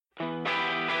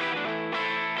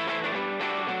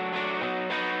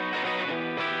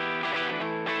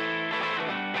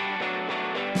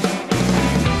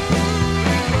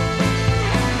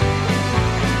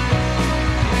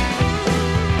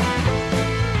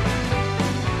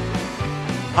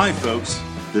Hi, folks.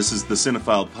 This is the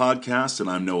Cinephile Podcast, and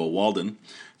I'm Noah Walden.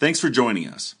 Thanks for joining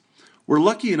us. We're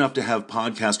lucky enough to have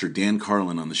podcaster Dan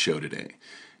Carlin on the show today.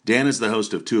 Dan is the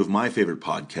host of two of my favorite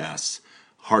podcasts,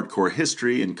 Hardcore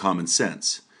History and Common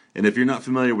Sense. And if you're not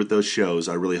familiar with those shows,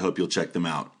 I really hope you'll check them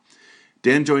out.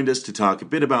 Dan joined us to talk a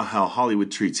bit about how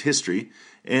Hollywood treats history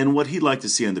and what he'd like to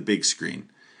see on the big screen.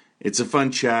 It's a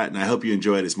fun chat, and I hope you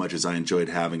enjoy it as much as I enjoyed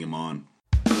having him on.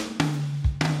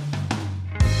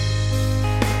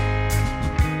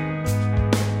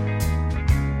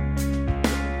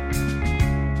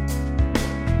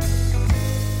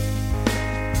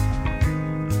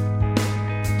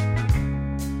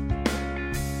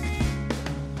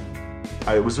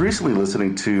 I was recently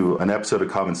listening to an episode of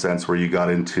Common Sense where you got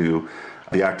into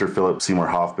the actor Philip Seymour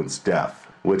Hoffman's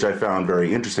death, which I found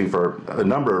very interesting for a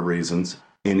number of reasons,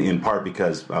 in part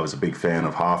because I was a big fan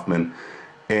of Hoffman,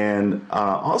 and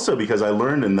also because I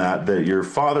learned in that your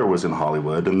father was in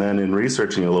Hollywood, and then in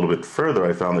researching a little bit further,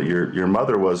 I found that your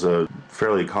mother was a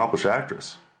fairly accomplished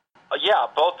actress. Yeah,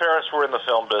 both parents were in the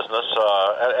film business,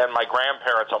 and my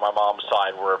grandparents on my mom's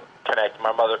side were connected.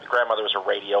 My grandmother was a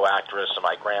radio actress, and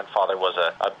my grandfather was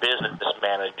a business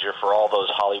manager for all those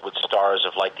Hollywood stars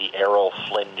of like the Errol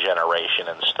Flynn generation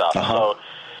and stuff. So,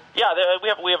 yeah,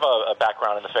 we have a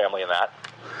background in the family in that.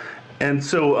 And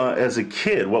so, as a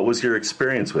kid, what was your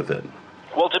experience with it?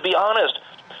 Well, to be honest,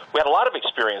 we had a lot of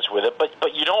experience with it,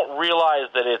 but you don't realize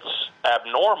that it's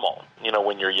abnormal,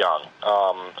 when you're young.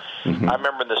 I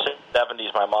remember in the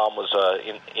 70s, my mom was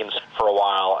in for a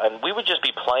while, and we would just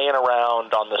be playing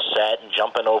around on the set and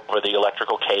jumping over the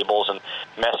electrical cables and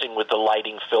messing with the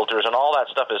lighting filters and all that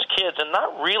stuff as kids, and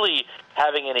not really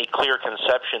having any clear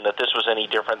conception that this was any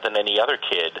different than any other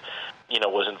kid,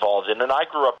 was involved in. And I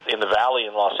grew up in the Valley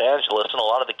in Los Angeles, and a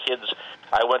lot of the kids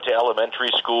I went to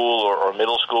elementary school or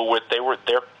middle school with, their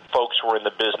folks were in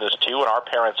the business too, and our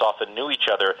parents often knew each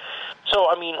other. So,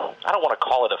 I don't want to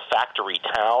call it a factory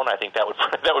town. I think that would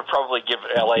probably give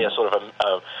LA a sort of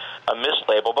a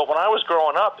mislabel. But when I was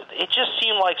growing up, it just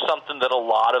seemed like something that a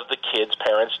lot of the kids'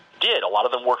 parents did. A lot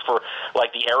of them worked for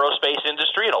like the aerospace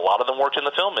industry, and a lot of them worked in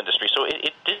the film industry. So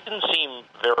it didn't seem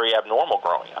very abnormal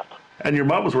growing up. And your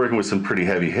mom was working with some pretty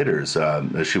heavy hitters.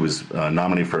 She was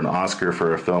nominated for an Oscar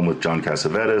for a film with John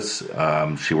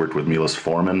Cassavetes. She worked with Milos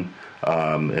Forman,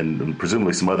 and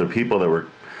presumably some other people that were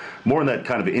more in that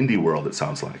kind of indie world, it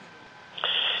sounds like.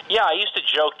 Yeah, I used to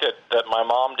joke that my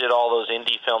mom did all those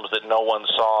indie films that no one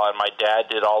saw, and my dad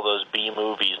did all those B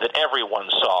movies that everyone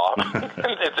saw.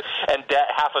 and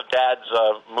half of Dad's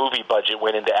movie budget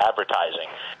went into advertising.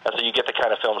 And so you get the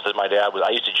kind of films that my dad was. I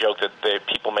used to joke that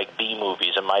people make B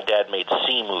movies, and my dad made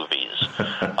C movies.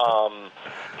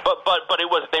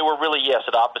 But they were really, yes,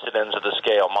 at opposite ends of the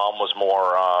scale. Mom was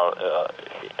more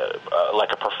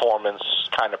like a performance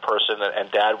kind of person, and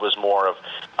Dad was more of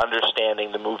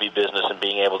understanding the movie business and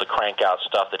being able to crank out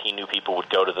stuff that he knew people would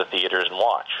go to the theaters and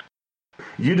watch.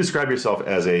 You describe yourself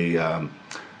as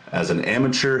an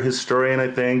amateur historian, I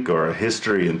think, or a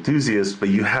history enthusiast, but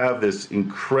you have this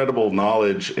incredible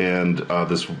knowledge and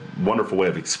this wonderful way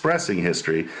of expressing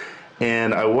history.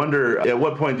 And I wonder, at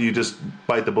what point do you just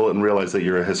bite the bullet and realize that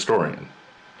you're a historian?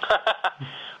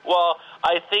 Well,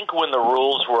 I think when the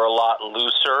rules were a lot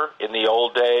looser in the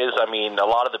old days, a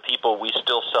lot of the people we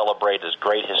still celebrate as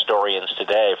great historians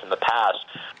today from the past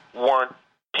weren't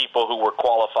people who were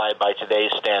qualified by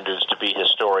today's standards to be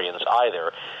historians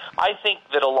either. I think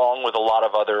that along with a lot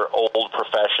of other old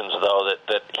professions, though,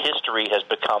 that history has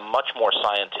become much more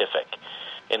scientific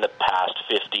in the past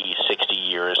 50, 60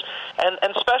 years, and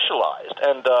specialized.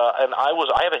 And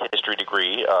I have a history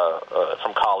degree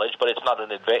from college, but it's not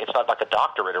it's not like a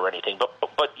doctorate or anything.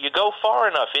 But you go far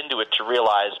enough into it to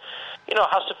realize,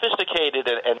 how sophisticated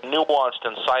and nuanced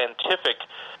and scientific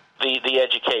the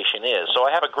education is. So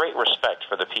I have a great respect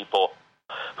for the people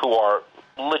who are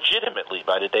legitimately,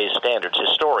 by today's standards,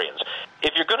 historians.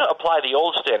 If you're going to apply the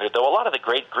old standard, though, a lot of the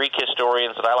great Greek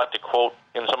historians that I like to quote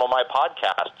in some of my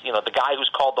podcasts, the guy who's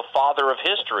called the father of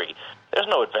history, there's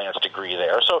no advanced degree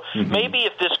there. So maybe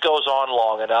if this goes on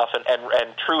long enough and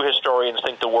true historians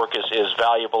think the work is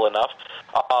valuable enough,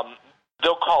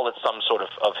 they'll call it some sort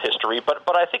of history, but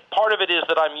I think part of it is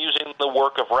that I'm using the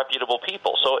work of reputable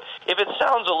people. So if it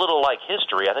sounds a little like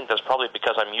history, I think that's probably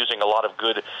because I'm using a lot of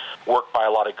good work by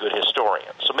a lot of good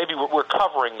historians. So maybe we're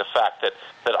covering the fact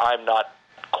that I'm not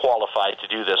qualified to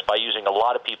do this by using a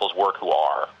lot of people's work who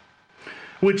are.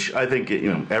 Which I think,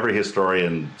 every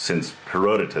historian since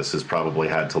Herodotus has probably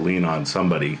had to lean on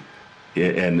somebody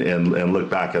and look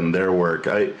back on their work.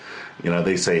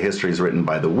 They say history is written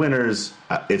by the winners.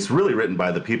 It's really written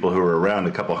by the people who were around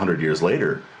a couple hundred years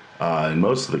later in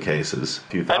most of the cases.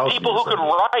 A few thousand And people who years could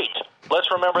later. write. Let's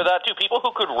remember that, too. People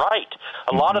who could write.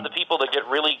 A lot of the people that get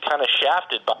really kind of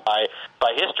shafted by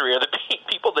history are the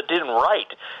people that didn't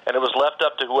write. And it was left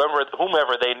up to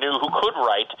whomever they knew who could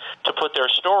write to put their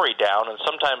story down. And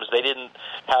sometimes they didn't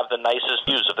have the nicest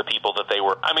views of the people that they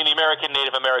were. I mean, the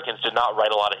Native Americans did not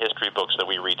write a lot of history books that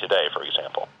we read today, for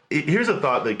example. Here's a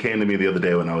thought that came to me the other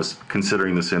day when I was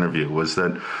considering this interview, was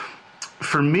that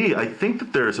for me, I think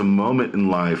that there's a moment in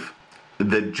life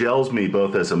that gels me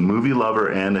both as a movie lover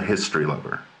and a history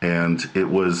lover. And it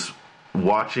was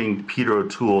watching Peter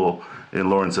O'Toole in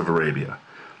Lawrence of Arabia.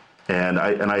 And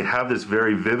I have this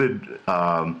very vivid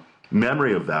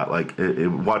memory of that, like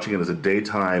watching it as a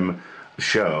daytime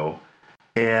show,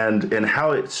 and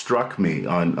how it struck me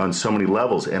on so many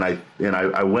levels. And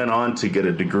I went on to get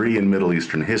a degree in Middle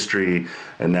Eastern history,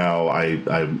 and now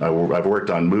I've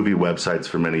worked on movie websites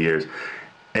for many years.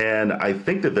 And I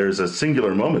think that there's a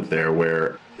singular moment there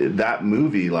where that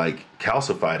movie like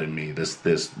calcified in me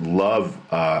this love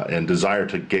and desire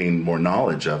to gain more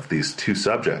knowledge of these two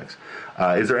subjects.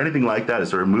 Is there anything like that?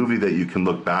 Is there a movie that you can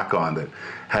look back on that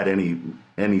had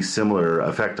any similar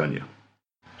effect on you?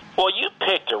 Well, you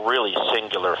picked a really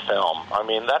singular film. I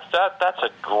mean, that's a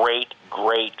great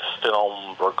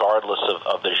film, regardless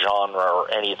of the genre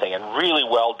or anything, and really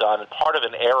well done. Part of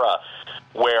an era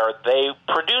where they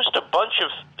produced a bunch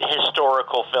of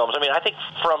historical films. I mean, I think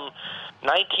from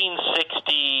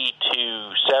 1960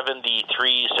 to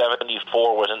 73,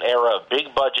 74 was an era of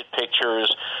big budget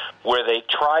pictures where they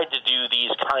tried to do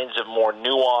these kinds of more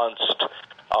nuanced.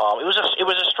 It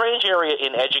was a strange area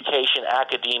in education,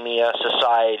 academia,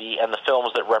 society, and the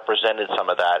films that represented some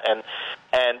of that. And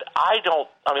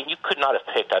you could not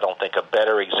have picked, I don't think, a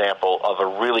better example of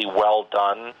a really well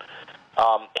done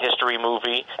history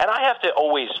movie. And I have to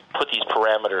always put these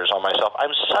parameters on myself.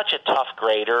 I'm such a tough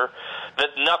grader that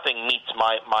nothing meets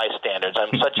my standards.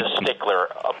 I'm such a stickler.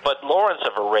 But Lawrence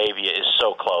of Arabia is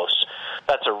so close.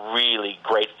 That's a really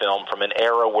great film from an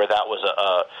era where that was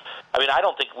I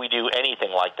don't think we do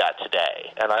anything like that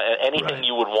today. And anything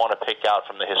you would want to pick out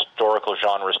from the historical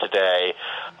genres today,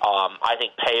 I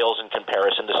think pales in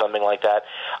comparison to something like that.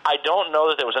 I don't know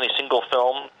that there was any single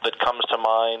film that comes to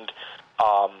mind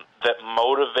that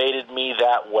motivated me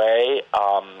that way.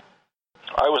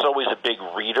 I was always a big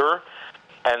reader,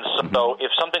 and so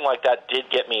if something like that did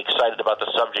get me excited about the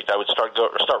subject, I would start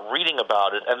reading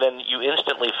about it, and then you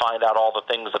instantly find out all the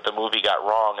things that the movie got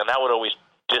wrong, and that would always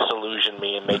disillusion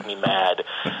me and make me mad.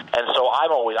 And so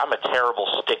I'm a terrible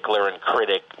stickler and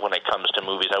critic when it comes to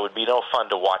movies. I would be no fun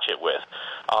to watch it with.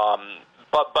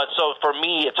 But so for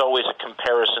me, it's always a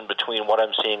comparison between what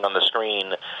I'm seeing on the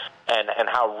screen and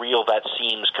how real that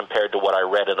seems compared to what I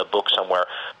read in a book somewhere.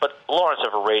 But Lawrence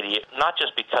of Arabia, not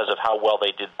just because of how well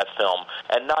they did that film,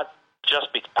 and not just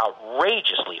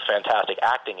outrageously fantastic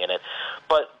acting in it,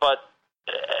 but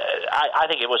I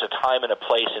think it was a time and a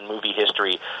place in movie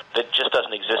history that just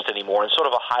doesn't exist anymore, and sort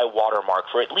of a high watermark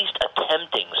for at least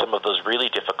attempting some of those really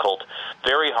difficult,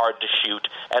 very hard to shoot,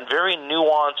 and very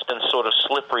nuanced and sort of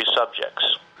slippery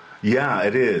subjects. Yeah,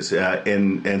 it is.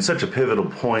 And such a pivotal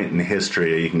point in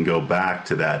history. You can go back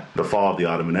to the fall of the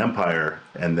Ottoman Empire,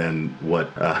 and then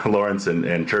what Lawrence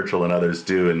and Churchill and others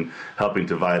do in helping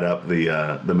divide up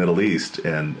the Middle East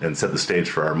and set the stage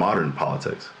for our modern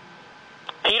politics.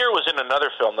 Peter was in another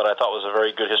film that I thought was a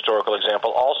very good historical example,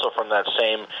 also from that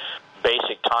same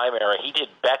basic time era. He did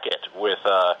Beckett with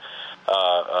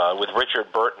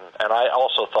Richard Burton, and I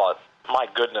also thought, my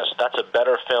goodness, that's a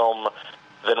better film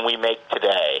than we make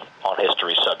today on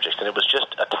history subjects. And it was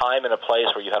just a time and a place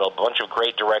where you had a bunch of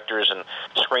great directors and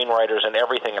screenwriters and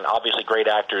everything, and obviously great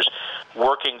actors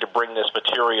working to bring this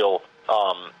material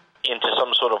into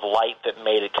some sort of light that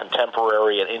made it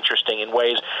contemporary and interesting in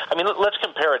ways. I mean, let's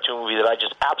compare it to a movie that I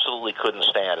just absolutely couldn't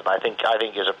stand, and I think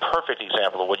is a perfect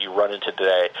example of what you run into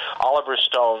today. Oliver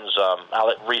Stone's,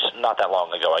 not that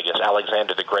long ago, I guess,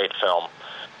 Alexander the Great film,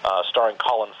 starring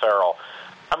Colin Farrell.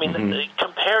 I mean,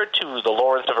 compared to the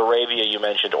Lawrence of Arabia you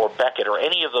mentioned, or Beckett, or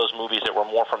any of those movies that were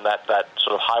more from that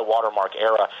sort of high watermark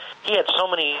era, he had so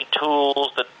many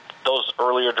tools that those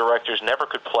earlier directors never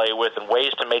could play with, and ways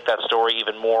to make that story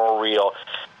even more real.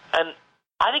 And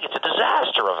I think it's a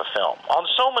disaster of a film on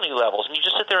so many levels. And you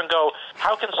just sit there and go,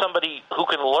 how can somebody who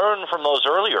can learn from those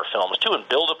earlier films, too, and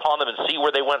build upon them and see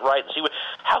where they went right, and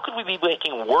how could we be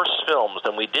making worse films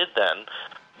than we did then?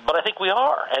 But I think we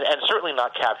are, and certainly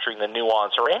not capturing the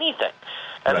nuance or anything.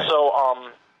 And so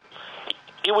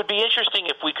it would be interesting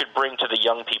if we could bring to the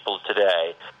young people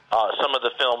today some of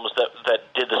the films that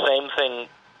did the same thing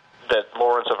that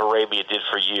Lawrence of Arabia did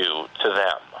for you to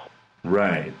them.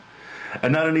 Right.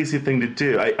 and not an easy thing to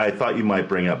do. I thought you might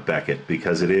bring up Beckett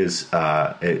because it is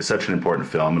such an important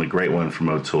film and a great one from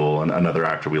O'Toole, and another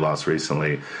actor we lost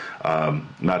recently,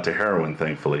 not to heroin,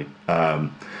 thankfully.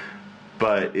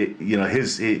 But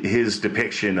his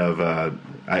depiction of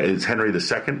is Henry II,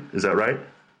 is that right?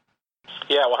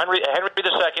 Yeah, well, Henry II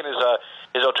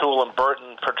is O'Toole, and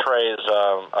Burton portrays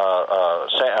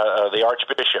the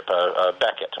Archbishop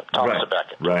Beckett, Thomas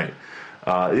Beckett. Right.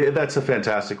 That's a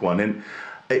fantastic one, and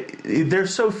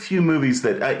there's so few movies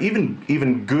that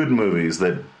even good movies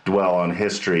that dwell on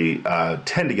history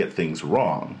tend to get things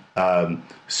wrong.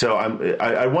 So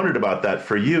I wondered about that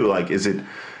for you. Like, is it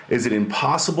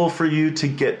impossible for you to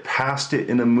get past it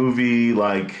in a movie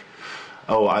like,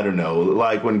 I don't know,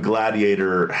 like when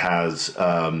Gladiator has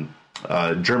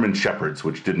German Shepherds,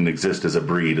 which didn't exist as a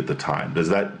breed at the time? Does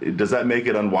that make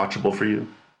it unwatchable for you?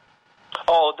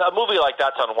 Oh, a movie like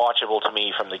that's unwatchable to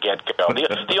me from the get-go.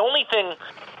 The only thing,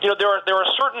 there are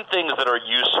certain things that are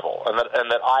useful, and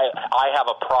that I have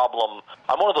a problem.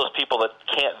 I'm one of those people that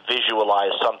can't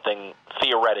visualize something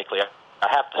theoretically. I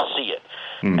have to see it.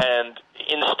 And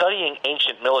in studying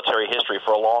ancient military history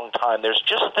for a long time, there's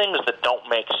just things that don't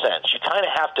make sense. You kind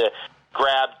of have to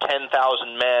grab 10,000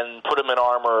 men, put them in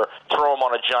armor, throw them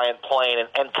on a giant plane,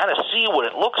 and kind of see what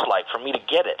it looks like for me to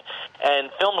get it.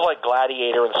 And films like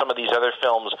Gladiator and some of these other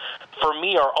films, for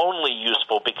me, are only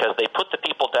useful because they put the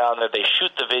people down there, they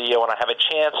shoot the video, and I have a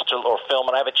chance to, or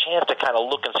film, and I have a chance to kind of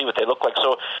look and see what they look like.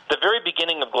 So the very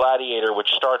beginning of Gladiator,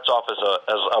 which starts off as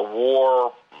a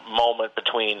war moment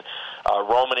between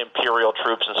Roman imperial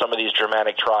troops and some of these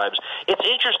Germanic tribes. It's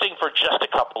interesting for just a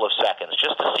couple of seconds,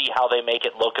 just to see how they make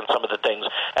it look and some of the things.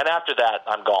 And after that,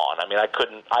 I'm gone. I mean, I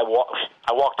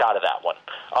walked out of that one.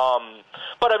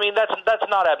 But I mean, that's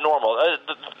not abnormal.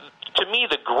 To me,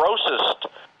 the grossest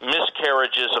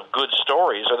miscarriages of good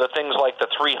stories are the things like the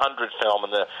 300 film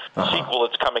and the sequel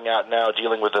that's coming out now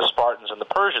dealing with the Spartans and the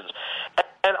Persians.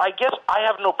 And I guess I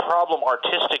have no problem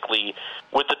artistically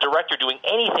with the director doing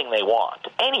anything they want.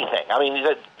 Anything. I mean,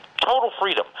 total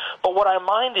freedom. But what I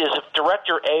mind is if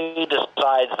director A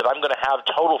decides that I'm going to have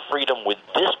total freedom with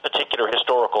this particular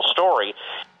historical story,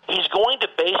 he's going to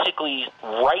basically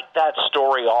write that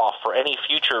story off for any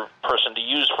future person to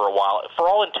use for a while. For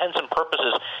all intents and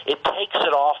purposes, it takes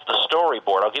it off the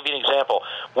storyboard. I'll give you an example.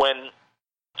 When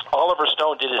Oliver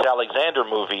Stone did his Alexander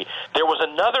movie, there was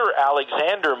another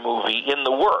Alexander movie in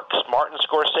the works. Martin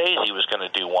Scorsese was going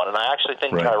to do one, and I actually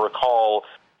think I recall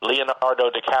Leonardo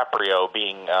DiCaprio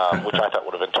being, which I thought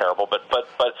would have been terrible, but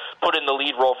put in the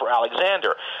lead role for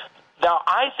Alexander. Now,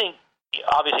 I think,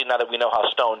 obviously, now that we know how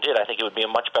Stone did, I think it would be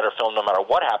a much better film no matter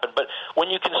what happened. But when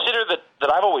you consider that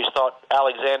I've always thought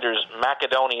Alexander's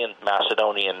Macedonian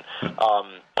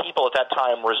people at that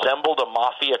time resembled a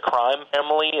mafia crime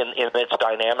family in its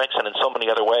dynamics and in so many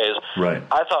other ways. Right.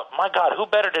 I thought, my God, who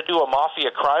better to do a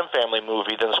mafia crime family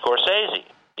movie than Scorsese?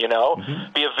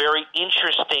 Be a very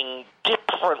interesting,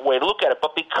 different way to look at it.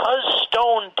 But because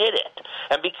Stone did it,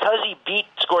 and because he beat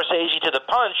Scorsese to the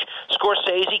punch,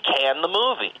 Scorsese canned the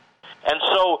movie. And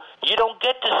so you don't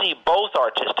get to see both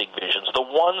artistic visions. The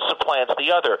one supplants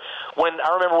the other. I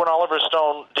remember when Oliver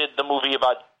Stone did the movie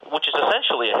which is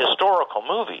essentially a historical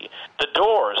movie, The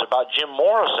Doors, about Jim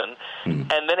Morrison,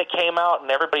 and then it came out and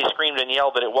everybody screamed and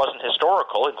yelled that it wasn't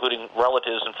historical, including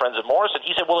relatives and friends of Morrison.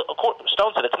 He said, well,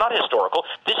 Stone said, it's not historical.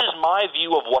 This is my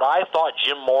view of what I thought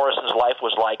Jim Morrison's life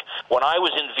was like when I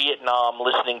was in Vietnam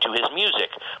listening to his music,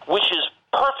 which is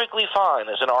perfectly fine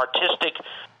as an artistic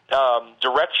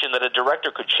direction that a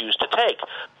director could choose to take.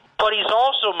 But he's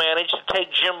also managed to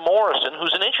take Jim Morrison,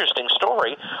 who's an interesting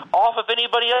story, off of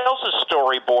anybody else's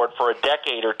storyboard for a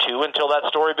decade or two until that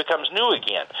story becomes new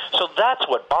again. So that's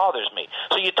what bothers me.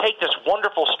 So you take this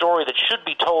wonderful story that should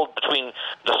be told between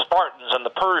the Spartans and the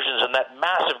Persians and that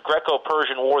massive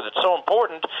Greco-Persian war that's so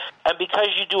important, and because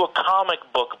you do a comic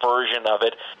book version of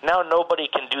it, now nobody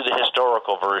can do the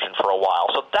historical version for a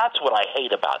while. So that's what I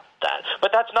hate about that.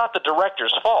 But that's not the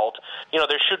director's fault.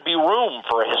 There should be room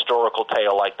for a historical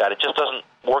tale like that. It just doesn't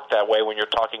work that way when you're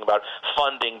talking about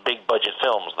funding big-budget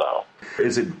films, though.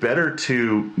 Is it better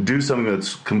to do something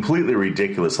that's completely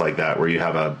ridiculous like that, where you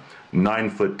have a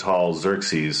 9-foot-tall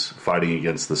Xerxes fighting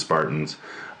against the Spartans?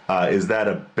 Is that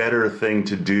a better thing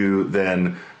to do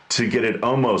than to get it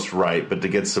almost right, but to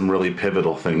get some really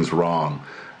pivotal things wrong?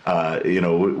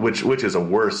 Which is a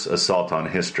worse assault on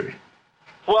history?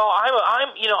 Well,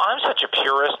 I'm such a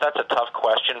purist. That's a tough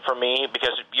question for me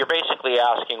because you're basically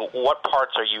asking what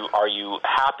parts are you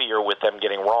happier with them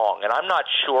getting wrong, and I'm not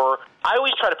sure. I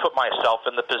always try to put myself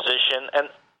in the position, and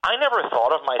I never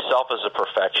thought of myself as a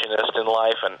perfectionist in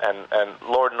life, and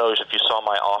Lord knows if you saw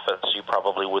my office, you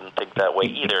probably wouldn't think that way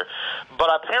either. But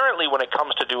apparently when it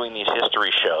comes to doing these history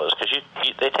shows, because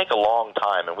they take a long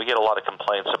time, and we get a lot of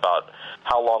complaints about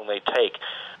how long they take,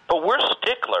 but we're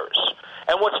sticklers.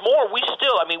 And what's more,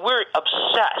 we're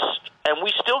obsessed, and we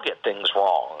still get things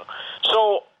wrong.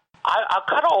 So I'll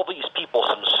cut all these people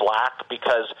some slack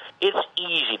because it's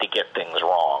easy to get things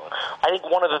wrong. I think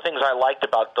one of the things I liked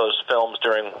about those films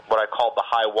during what I called the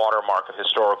high watermark of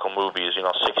historical movies,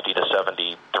 60 to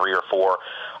 73 or 4,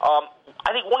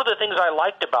 I think one of the things I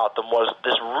liked about them was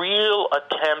this real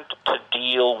attempt to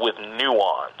deal with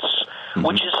nuance,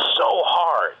 which is so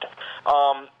hard.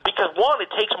 Because, one, it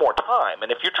takes more time,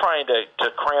 and if you're trying to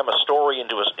cram a story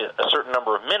into a certain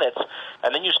number of minutes,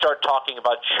 and then you start talking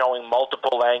about showing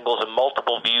multiple angles and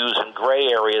multiple views and gray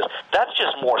areas, that's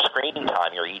just more screen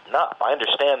time you're eating up. I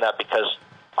understand that because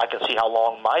I can see how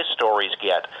long my stories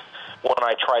get when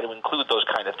I try to include those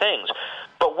kind of things.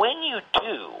 But when you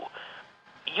do,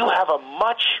 you have a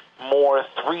much more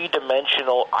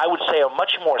three-dimensional, I would say a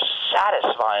much more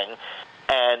satisfying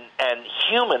and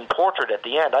human portrait at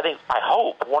the end. I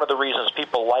hope one of the reasons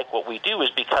people like what we do is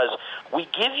because we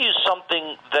give you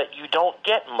something that you don't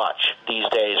get much these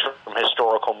days from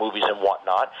historical movies and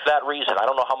whatnot. For that reason, I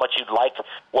don't know how much you'd like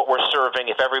what we're serving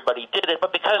if everybody did it,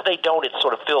 but because they don't, it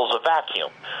sort of fills a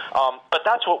vacuum. But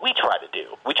that's what we try to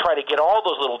do. We try to get all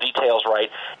those little details right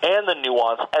and the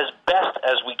nuance as best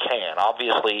as we can.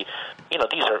 Obviously,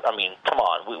 these are, come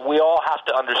on. We all have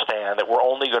to understand that we're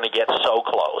only going to get so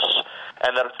close,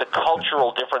 and that the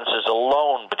cultural differences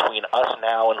alone between us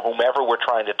now and whomever we're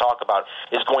trying to talk about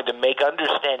is going to make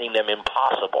understanding them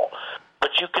impossible.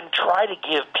 But you can try to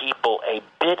give people a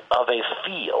bit of a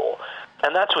feel,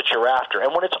 and that's what you're after.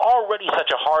 And when it's already such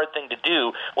a hard thing to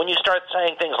do, when you start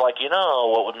saying things like,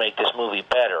 what would make this movie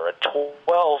better? A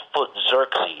 12-foot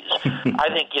Xerxes. I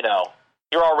think,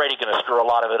 you're already going to screw a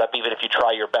lot of it up, even if you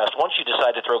try your best. Once you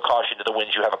decide to throw caution to the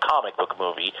winds, you have a comic book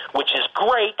movie, which is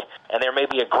great, and there may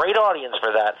be a great audience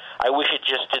for that. I wish it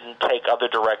just didn't take other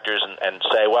directors and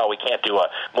say, well, we can't do a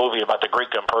movie about the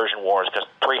Greek and Persian Wars because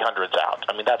 300's out.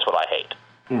 That's what I hate.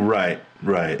 Right.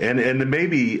 And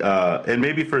maybe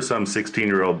for some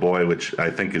 16-year-old boy, which I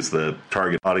think is the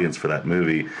target audience for that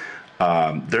movie,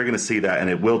 they're going to see that, and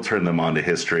it will turn them on to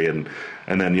history, and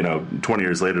then 20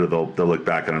 years later they'll look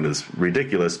back on it as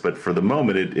ridiculous. But for the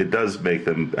moment, it does make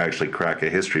them actually crack a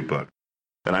history book.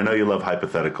 And I know you love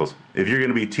hypotheticals. If you're going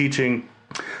to be teaching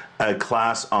a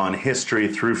class on history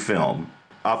through film,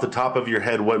 off the top of your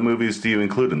head, what movies do you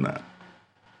include in that?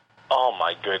 Oh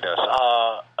my goodness!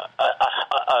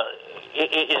 Is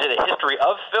it a history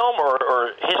of film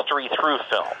or history through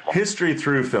film? History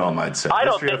through film, I'd say. I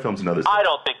don't think the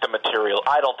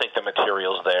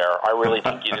material's there. I really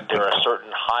think there are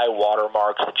certain high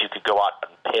watermarks that you could go out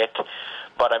and pick.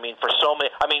 But for so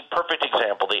many, perfect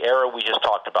example, the era we just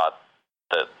talked about,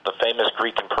 the famous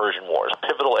Greek and Persian Wars,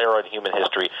 pivotal era in human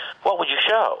history. What would you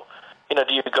show?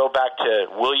 Do you go back to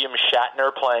William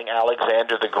Shatner playing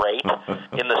Alexander the Great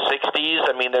in the 60s?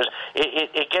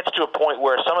 It gets to a point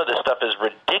where some of this stuff is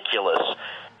ridiculous,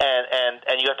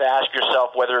 and you have to ask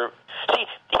yourself whether... See,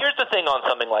 here's the thing on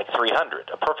something like 300,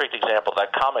 a perfect example,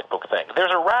 that comic book thing.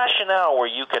 There's a rationale where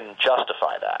you can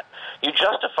justify that. You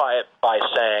justify it by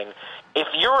saying, if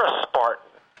you're a Spartan,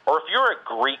 or if you're a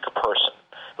Greek person,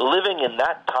 living in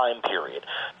that time period,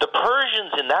 the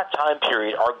Persians in that time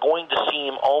period are going to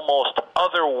seem almost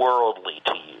otherworldly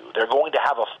to you. They're going to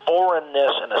have a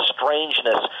foreignness and a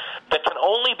strangeness that can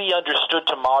only be understood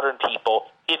to modern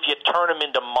people if you turn them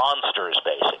into monsters,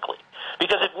 basically.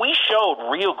 Because if we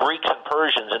showed real Greeks and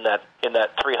Persians in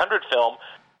that 300 film,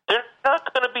 they're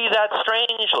not going to be that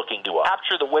strange looking to us.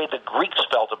 Capture the way the Greeks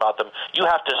felt about them, you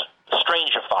have to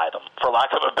strangify them, for lack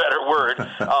of a better word,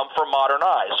 for modern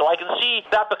eyes. So I can see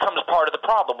that becomes part of the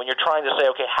problem when you're trying to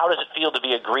say, okay, how does it feel to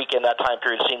be a Greek in that time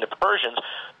period seeing the Persians?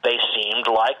 They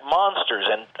seemed like monsters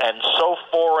and so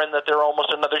foreign that they're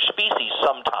almost another species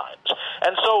sometimes.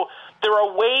 And so there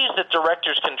are ways that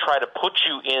directors can try to put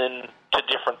you in to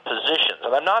different positions.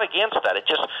 And I'm not against that. It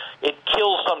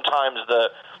kills sometimes the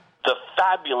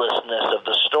fabulousness of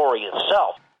the story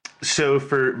itself. So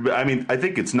I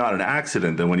think it's not an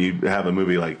accident that when you have a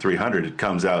movie like 300, it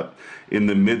comes out in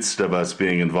the midst of us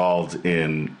being involved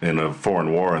in a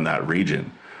foreign war in that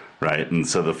region, right? And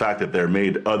so the fact that they're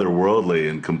made otherworldly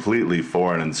and completely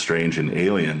foreign and strange and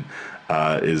alien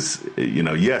is,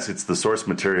 yes, it's the source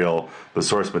material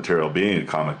being a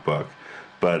comic book,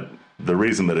 but the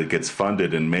reason that it gets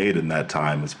funded and made in that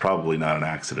time is probably not an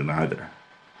accident either.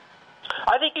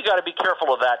 I think you got to be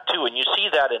careful of that too, and you see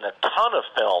that in a ton of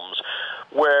films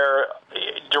where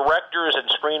directors and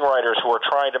screenwriters who are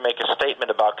trying to make a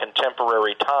statement about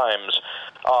contemporary times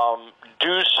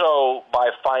do so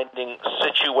by finding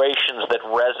situations that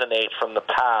resonate from the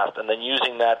past and then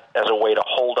using that as a way to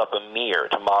hold up a mirror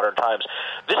to modern times.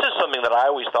 This is something that I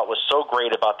always thought was so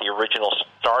great about the original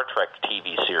Star Trek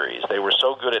TV series. They were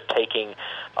so good at taking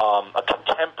a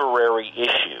contemporary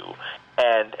issue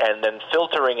and then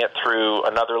filtering it through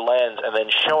another lens and then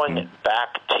showing it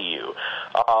back to you.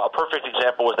 A perfect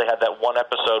example was they had that one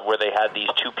episode where they had these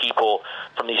two people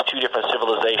from these two different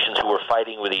civilizations who were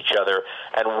fighting with each other,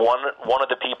 and one of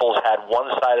the peoples had one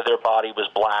side of their body was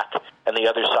black and the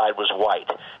other side was white.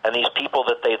 And these people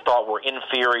that they thought were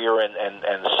inferior and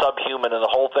subhuman and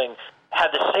the whole thing had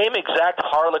the same exact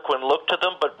Harlequin look to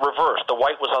them, but reversed. The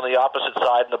white was on the opposite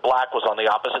side, and the black was on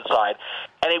the opposite side.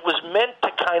 And it was meant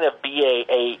to kind of be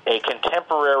a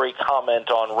contemporary comment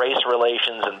on race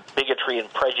relations and bigotry and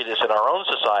prejudice in our own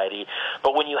society.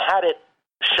 But when you had it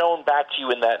shown back to you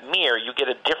in that mirror, you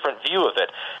get a different view of it.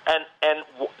 And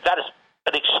that is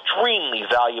an extremely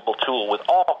valuable tool with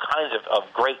all kinds of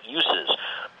great uses.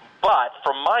 But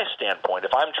from my standpoint,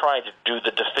 if I'm trying to do the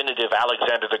definitive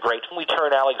Alexander the Great, when we turn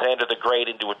Alexander the Great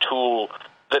into a tool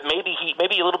that maybe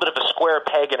a little bit of a square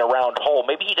peg in a round hole,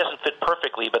 maybe he doesn't fit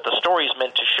perfectly, but the story is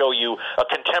meant to show you a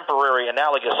contemporary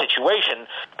analogous situation,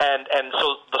 and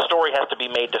so the story has to be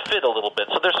made to fit a little bit.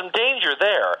 So there's some danger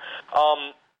there.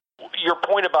 Your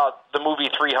point about the movie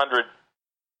 300,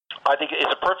 I think,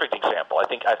 is a perfect example. I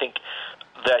think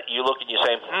that you look and you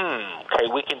say, okay,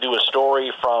 we can do a story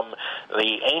from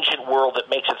the ancient world that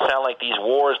makes it sound like these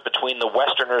wars between the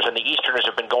Westerners and the Easterners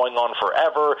have been going on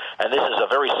forever, and this is a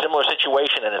very similar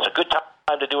situation, and it's a good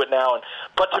time to do it now.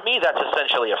 But to me, that's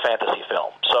essentially a fantasy film.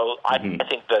 So I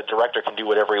think the director can do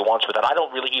whatever he wants with that. I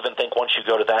don't really even think once you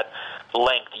go to that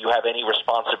length, you have any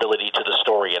responsibility to the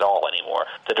story at all anymore.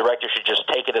 The director should just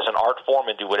take it as an art form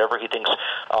and do whatever he thinks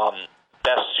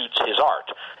best suits his art.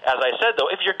 As I said, though,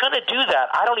 if you're going to do that,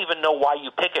 I don't even know why you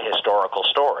pick a historical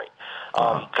story,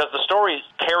 because the story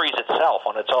carries itself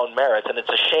on its own merits, and it's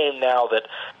a shame now that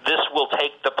this will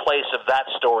take the place of that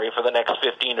story for the next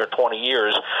 15 or 20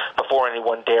 years before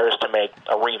anyone dares to make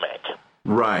a remake.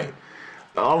 Right.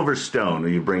 Oliver Stone, who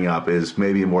you bring up, is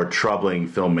maybe a more troubling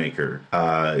filmmaker.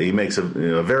 He makes a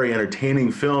very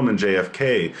entertaining film in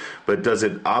JFK, but does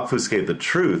it obfuscate the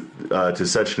truth to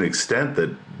such an extent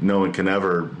that no one can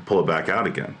ever pull it back out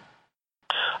again?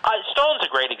 Stone's a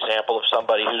great example of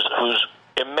somebody who's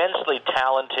immensely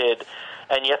talented,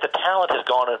 and yet the talent has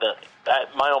gone in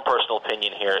my own personal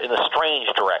opinion here, in a strange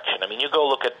direction. I mean, you go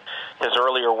look at his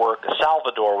earlier work.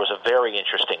 Salvador was a very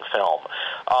interesting film.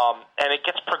 And it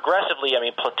gets progressively,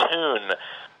 Platoon,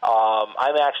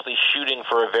 I'm actually shooting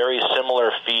for a very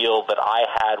similar feel that I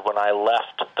had when I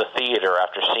left the theater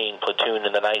after seeing Platoon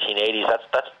in the 1980s.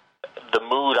 That's the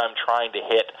mood I'm trying to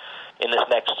hit in this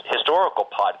next historical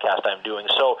podcast I'm doing.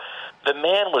 So the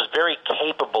man was very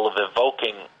capable of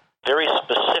evoking very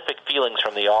specific feelings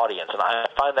from the audience, and I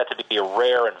find that to be a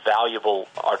rare and valuable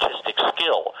artistic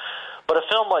skill. But a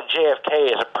film like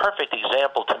JFK is a perfect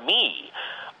example to me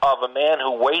of a man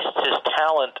who wastes his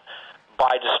talent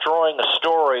by destroying a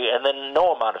story, and then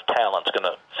no amount of talent's going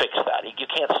to fix that. You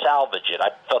can't salvage it.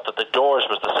 I felt that The Doors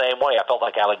was the same way. I felt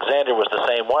like Alexander was the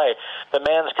same way. The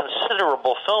man's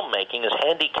considerable filmmaking is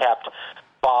handicapped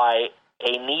by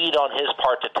a need on his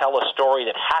part to tell a story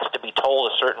that has to be told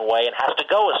a certain way and has to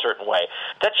go a certain way.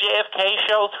 That JFK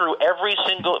show through every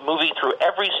single movie, through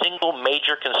every single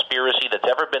major conspiracy that's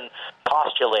ever been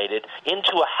postulated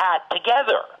into a hat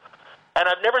together. And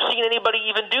I've never seen anybody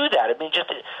even do that.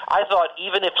 I thought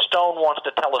even if Stone wants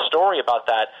to tell a story about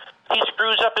that, he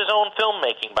screws up his own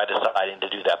filmmaking by deciding to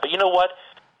do that. But you know what?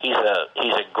 He's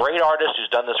a great artist who's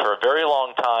done this for a very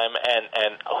long time,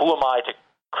 and who am I to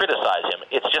criticize him?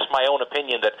 It's just my own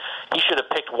opinion that he should have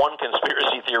picked one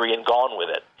conspiracy theory and gone with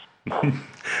it.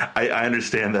 I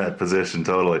understand that position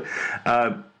totally.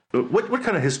 What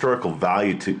kind of historical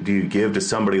value do you give to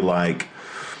somebody like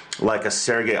a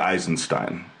Sergei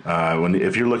Eisenstein?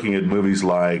 If you're looking at movies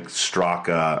like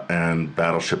Straka and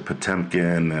Battleship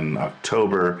Potemkin and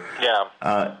October,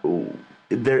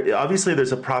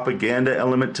 there's a propaganda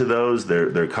element to those.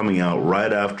 They're coming out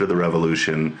right after the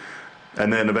revolution.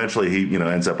 And then eventually he,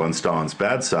 ends up on Stalin's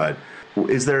bad side.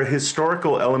 Is there a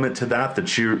historical element to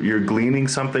that you're gleaning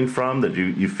something from, that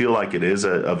you feel like it is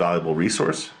a valuable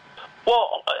resource?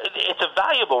 Well, it's a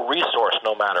valuable resource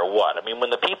no matter what. When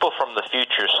the people from the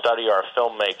future study our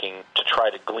filmmaking to try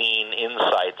to glean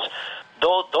insights,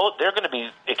 they're going to be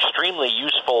extremely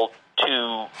useful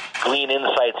to glean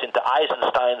insights into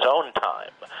Eisenstein's own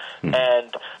time. And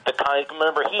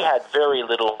remember, he had very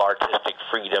little artistic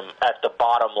freedom at the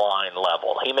bottom line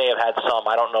level. He may have had some,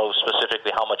 I don't know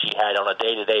specifically how much he had on a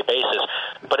day-to-day basis,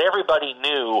 but everybody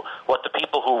knew what the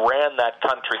people who ran that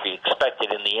country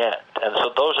expected in the end. And so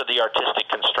those are the artistic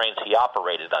constraints he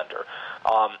operated under.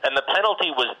 And the penalty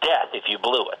was death if you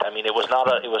blew it. I mean, it was not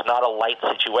a light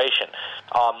situation.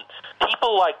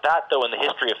 People like that, though, in the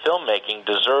history of filmmaking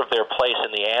deserve their place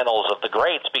in the annals of the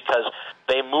greats because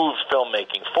they moved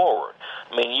filmmaking forward.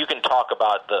 I mean, you can talk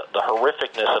about the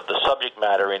horrificness of the subject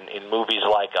matter in movies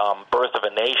like Birth of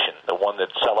a Nation, the one that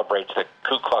celebrates the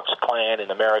Ku Klux Klan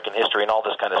in American history and all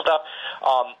this kind of stuff.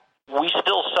 We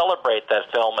still celebrate that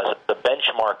film as the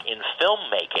benchmark in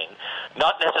filmmaking,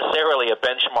 not necessarily a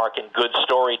benchmark in good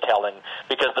storytelling,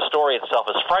 because the story itself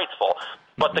is frightful.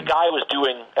 But the guy was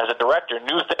doing, as a director,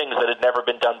 new things that had never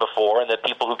been done before and that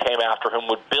people who came after him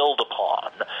would build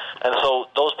upon. And so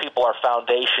those people are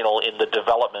foundational in the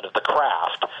development of the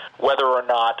craft, whether or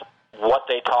not what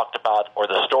they talked about or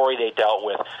the story they dealt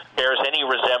with bears any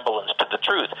resemblance to the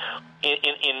truth.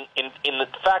 In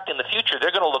fact, in the future,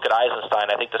 they're going to look at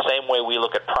Eisenstein, I think, the same way we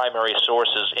look at primary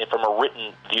sources from a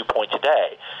written viewpoint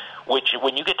today, which,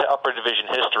 when you get to upper division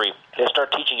history, they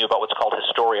start teaching you about what's called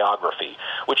historiography,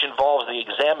 which involves the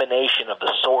examination of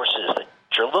the sources that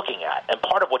you're looking at. And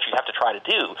part of what you have to try to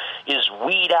do is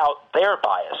weed out their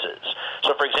biases.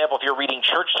 So, for example, if you're reading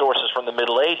church sources from the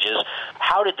Middle Ages,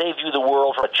 how did they view the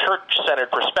world from a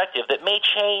church-centered perspective that may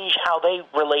change how they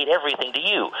relate everything to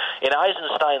you? In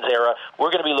Eisenstein's era,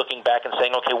 we're going to be looking back and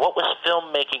saying, okay, what was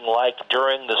filmmaking like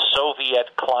during the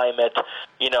Soviet climate,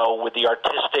 with the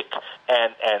artistic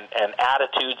and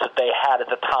attitudes that they had at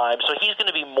the time? So he's going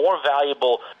to be more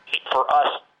valuable for us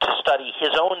to study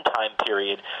his own time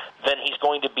period than he's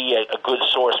going to be a good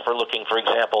source for looking, for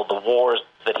example, the wars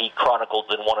that he chronicled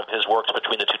in one of his works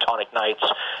between the Teutonic Knights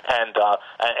and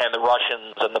the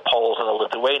Russians and the Poles and the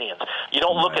Lithuanians. You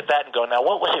don't look at that and go, now,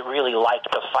 what was it really like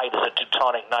to fight as a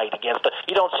Teutonic Knight against the...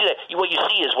 You don't see that. What you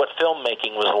see is what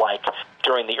filmmaking was like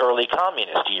during the early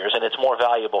communist years, and it's more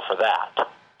valuable for that.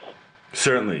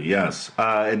 Certainly, yes.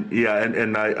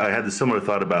 And I had the similar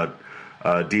thought about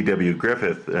D.W.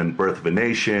 Griffith and Birth of a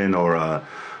Nation, or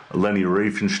Leni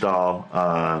Riefenstahl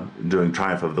doing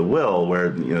Triumph of the Will, where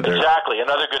exactly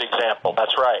another good example.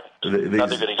 That's right.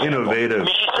 Another good example. Innovative. I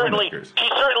mean, she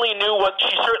certainly knew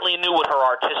what her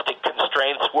artistic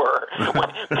constraints were when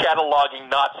cataloging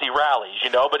Nazi rallies,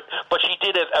 but she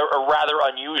did a rather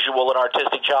unusual and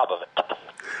artistic job of it.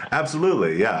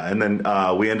 Absolutely, yeah. And then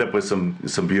we end up with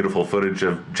some beautiful footage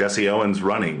of Jesse Owens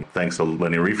running, thanks to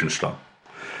Leni Riefenstahl.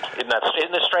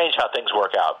 Isn't it strange how things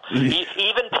work out?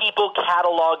 Even people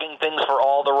cataloging things for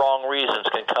all the wrong reasons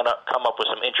can come up with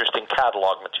some interesting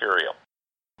catalog material.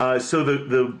 So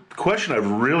the question I've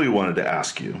really wanted to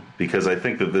ask you, because I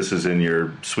think that this is in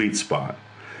your sweet spot,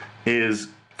 is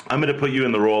I'm going to put you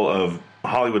in the role of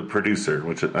Hollywood producer,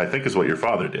 which I think is what your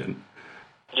father did.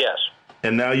 Yes.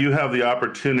 And now you have the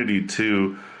opportunity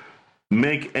to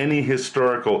make any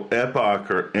historical epoch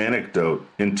or anecdote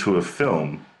into a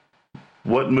film.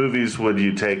 What movies would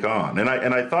you take on? And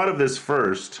I thought of this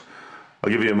first. I'll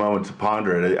give you a moment to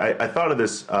ponder it. I thought of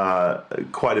this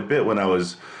quite a bit when I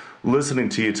was listening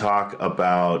to you talk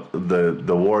about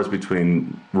the wars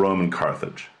between Rome and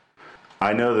Carthage.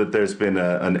 I know that there's been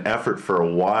an effort for a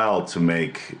while to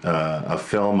make a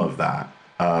film of that.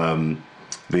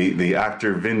 The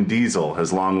actor Vin Diesel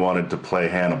has long wanted to play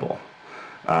Hannibal,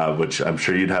 which I'm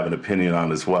sure you'd have an opinion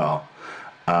on as well.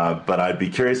 But I'd be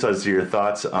curious as to your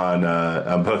thoughts on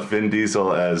both Vin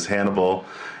Diesel as Hannibal,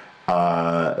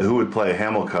 who would play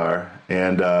Hamilcar,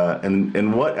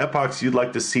 and what epochs you'd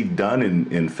like to see done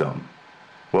in film.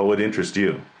 What would interest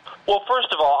you? Well,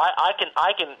 first of all, I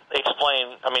can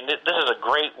explain. I mean, this is a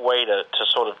great way to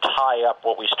sort of tie up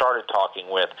what we started talking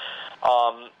with.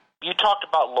 You talked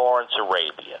about Lawrence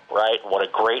Arabian, right? What a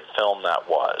great film that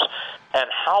was, and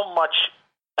how much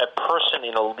a person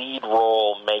in a lead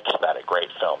role makes that a great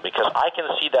film, because I can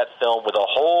see that film with a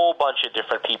whole bunch of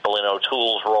different people in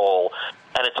O'Toole's role,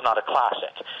 and it's not a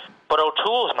classic. But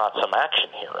O'Toole's not some action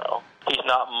hero. He's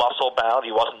not muscle-bound.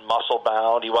 He wasn't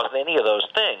muscle-bound. He wasn't any of those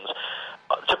things.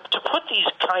 To put these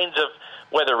kinds of,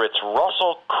 whether it's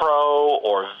Russell Crowe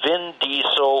or Vin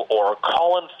Diesel or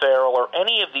Colin Farrell or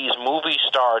any of these movie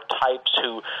star types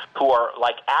who are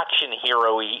like action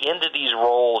hero-y into these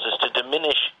roles, is to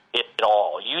diminish it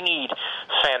all. You need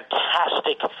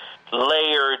fantastic,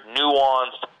 layered,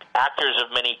 nuanced actors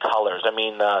of many colors. I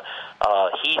mean,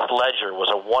 Heath Ledger was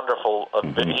a wonderful.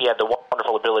 He had the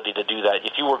wonderful ability to do that.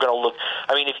 If you were going to look,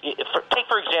 I mean, take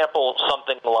for example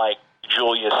something like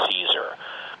Julius Caesar.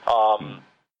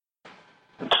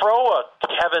 Throw a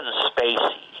Kevin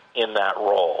Spacey in that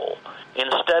role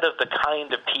instead of the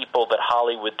kind of people that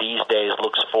Hollywood these days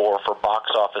looks for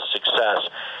box office success,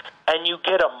 and you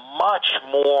get a much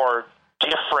more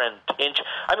different.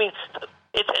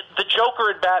 The Joker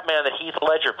in Batman that Heath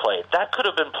Ledger played, that could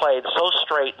have been played so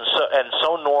straight and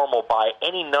so normal by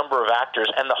any number of actors,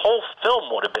 and the whole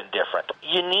film would have been different.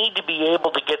 You need to be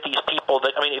able to get these people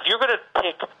if you're going to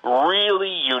pick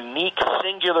really unique,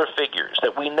 singular figures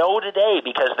that we know today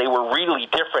because they were really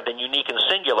different and unique and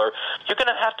singular, you're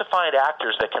going to have to find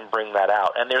actors that can bring that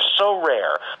out, and they're so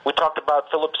rare. We talked about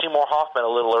Philip Seymour Hoffman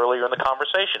a little earlier in the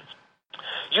conversation.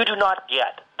 You do not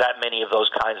get that many of those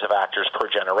kinds of actors per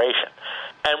generation.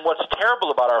 And what's terrible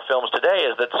about our films today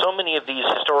is that so many of these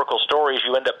historical stories,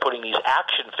 you end up putting these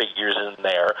action figures in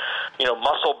there,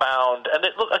 muscle-bound. And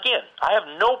look, again, I have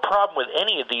no problem with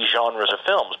any of these genres of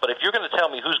films, but if you're going to tell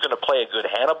me who's going to play a good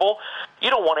Hannibal,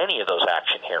 you don't want any of those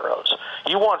action heroes.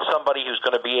 You want somebody who's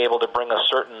going to be able to bring a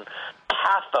certain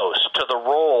pathos to the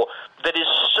role that is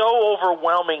so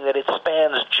overwhelming that it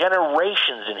spans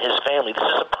generations in his family. This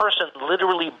is a person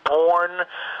literally born,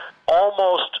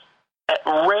 almost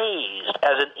raised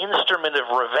as an instrument of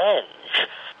revenge.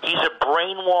 He's a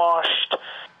brainwashed,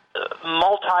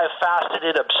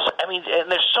 multifaceted,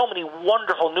 and there's so many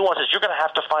wonderful nuances. You're going to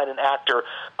have to find an actor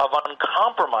of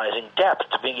uncompromising depth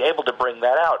to be able to bring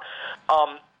that out.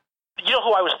 You know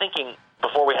who I was thinking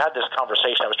before we had this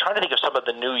conversation? I was trying to think of some of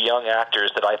the new young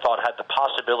actors that I thought had the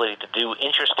possibility to do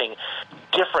interesting,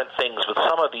 different things with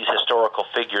some of these historical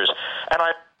figures. And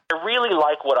I really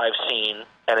like what I've seen,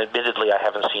 and admittedly I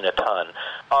haven't seen a ton,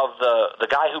 of the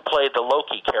guy who played the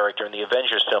Loki character in the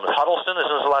Avengers film. Huddleston?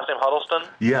 Isn't his last name Huddleston?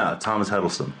 Yeah, Thomas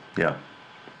Huddleston. Yeah.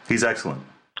 He's excellent.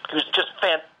 He was just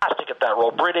fantastic at that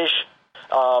role. British,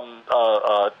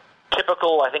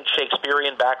 typical, I think,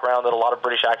 Shakespearean background that a lot of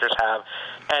British actors have.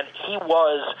 And he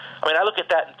was, I look at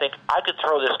that and think, I could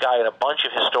throw this guy in a bunch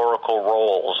of historical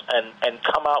roles and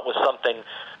come out with something,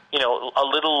 a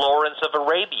little Lawrence of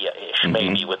Arabia-ish,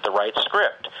 maybe, with the right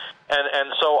script.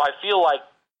 And so I feel like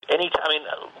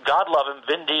God love him,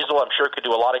 Vin Diesel, I'm sure, could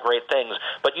do a lot of great things,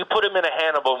 but you put him in a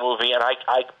Hannibal movie, and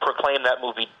I proclaim that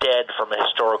movie dead from a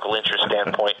historical interest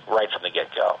standpoint right from the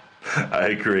get-go. I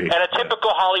agree. And a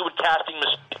typical Hollywood casting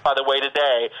mistake, by the way,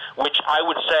 today, which I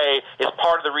would say is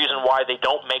part of the reason why they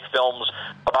don't make films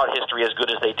about history as good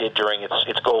as they did during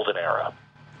its golden era.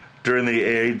 During the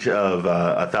age of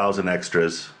 1,000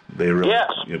 extras, they really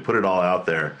put it all out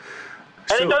there.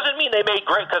 And it doesn't mean they made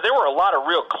great, because there were a lot of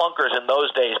real clunkers in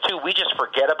those days, too. We just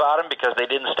forget about them because they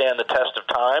didn't stand the test of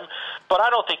time. But I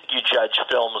don't think you judge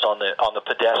films on the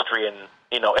pedestrian,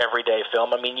 everyday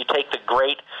film. You take the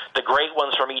great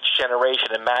ones from each generation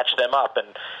and match them up.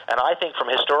 And I think from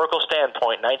a historical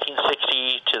standpoint,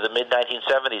 1960 to the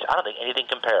mid-1970s, I don't think anything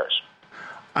compares.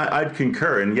 I'd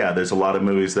concur. And, there's a lot of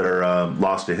movies that are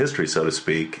lost to history, so to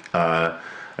speak.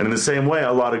 And in the same way,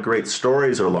 a lot of great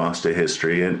stories are lost to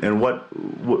history. And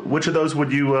which of those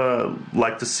would you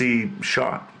like to see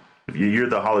shot? You're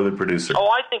the Hollywood producer. Oh,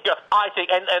 I think, and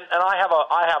I have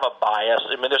a bias.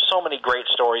 There's so many great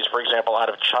stories, for example, out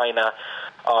of China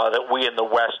that we in the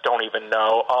West don't even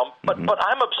know. But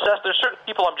I'm obsessed. There's certain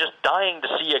people I'm just dying to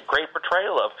see a great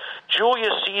portrayal of.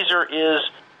 Julius Caesar is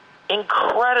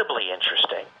incredibly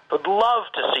interesting. Would love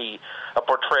to see a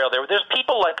portrayal there. There's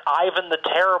people like Ivan the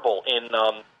Terrible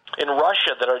in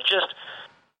Russia that are just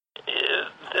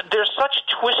they're such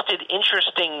twisted,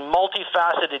 interesting,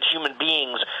 multifaceted human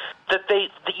beings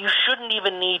that you shouldn't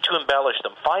even need to embellish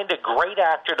them. Find a great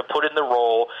actor to put in the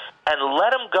role and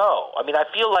let them go. I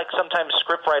feel like sometimes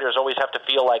scriptwriters always have to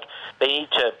feel like they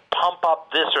need to pump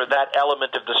up this or that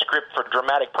element of the script for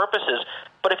dramatic purposes.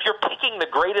 But if you're picking the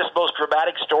greatest, most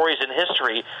dramatic stories in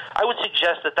history, I would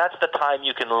suggest that that's the time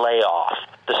you can lay off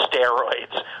the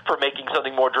steroids for making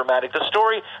something more dramatic. The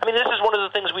story, this is one of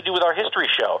the things we do with our history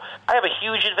show. I have a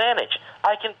huge advantage.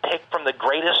 I can pick from the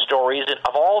greatest stories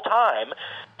of all time.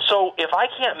 So if I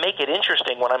can't make it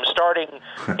interesting when I'm starting,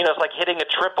 it's like hitting a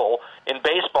triple in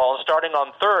baseball and starting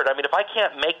on third. If I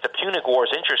can't make the Punic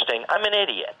Wars interesting, I'm an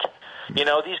idiot.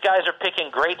 These guys are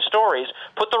picking great stories.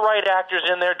 Put the right actors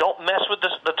in there. Don't mess with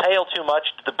the tale too much.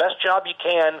 Do the best job you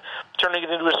can, turning it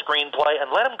into a screenplay,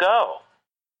 and let them go.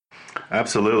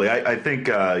 Absolutely. I think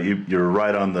you're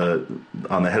right on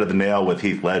the head of the nail with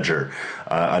Heath Ledger.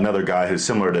 Another guy who's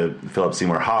similar to Philip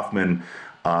Seymour Hoffman,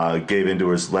 gave into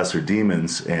his lesser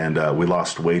demons, and we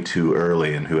lost way too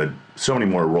early, and who had so many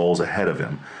more roles ahead of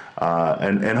him.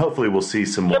 and hopefully we'll see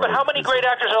some more. Yeah, but how many great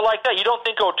actors are like that? You don't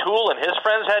think O'Toole and his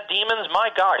friends had demons? My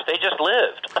gosh, they just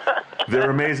lived.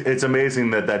 They're amazing. It's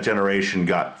amazing that generation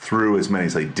got through as many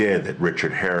as they did. That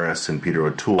Richard Harris and Peter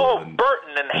O'Toole. Oh,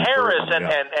 Burton and Harris Burton,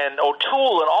 and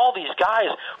O'Toole and all these guys.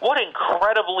 What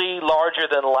incredibly larger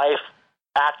than life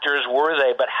actors were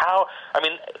they? But how? I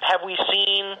mean, have we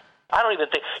seen? I don't even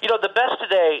think. The best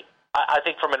today. I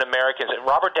think from an American,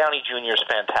 Robert Downey Jr. is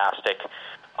fantastic.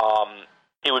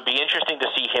 It would be interesting to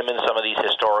see him in some of these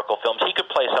historical films. He could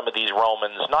play some of these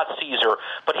Romans, not Caesar,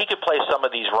 but he could play some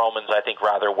of these Romans, I think,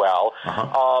 rather well.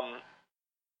 I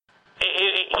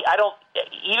don't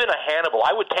even a Hannibal.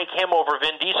 I would take him over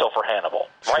Vin Diesel for Hannibal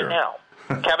right now.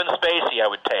 Kevin Spacey, I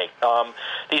would take.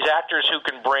 These actors who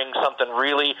can bring something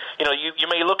really, you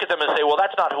may look at them and say, well,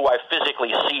 that's not who I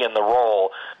physically see in the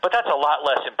role, but that's a lot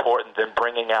less important than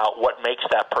bringing out what makes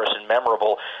that person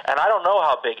memorable. And I don't know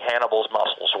how big Hannibal's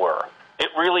muscles were. It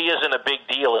really isn't a big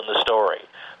deal in the story.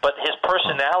 But his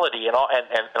personality and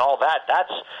all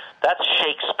that's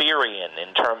Shakespearean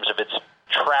in terms of its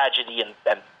tragedy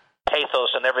and pathos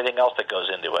and everything else that goes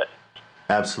into it.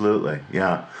 Absolutely,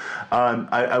 yeah.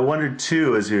 I wondered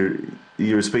too, as you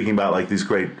were speaking about like these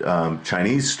great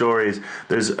Chinese stories.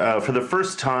 There's for the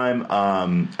first time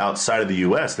outside of the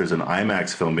U.S. there's an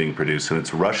IMAX film being produced, and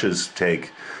it's Russia's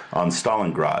take on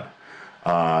Stalingrad.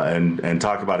 And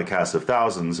talk about a cast of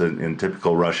thousands in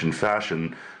typical Russian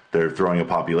fashion. They're throwing a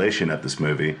population at this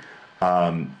movie.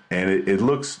 And it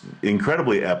looks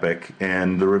incredibly epic,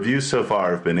 and the reviews so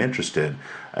far have been interested.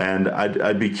 And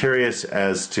I'd be curious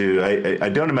as to, I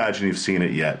don't imagine you've seen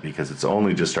it yet because it's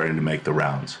only just starting to make the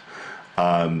rounds.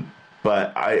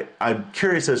 But I'm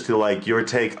curious as to like your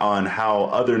take on how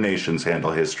other nations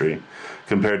handle history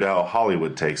compared to how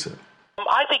Hollywood takes it.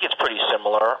 I think it's pretty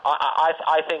similar.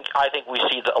 I think we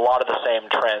see a lot of the same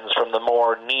trends, from the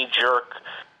more knee-jerk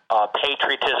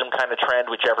patriotism kind of trend,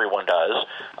 which everyone does.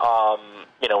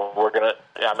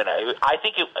 I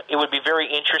think it would be very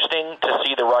interesting to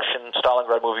see the Russian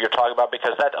Stalingrad movie you're talking about,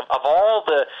 because that of all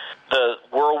the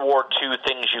World War II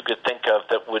things you could think of,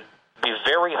 that would be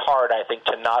very hard, I think,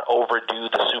 to not overdo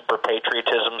the super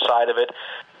patriotism side of it.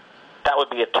 That would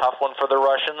be a tough one for the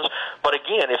Russians. But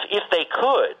again, if they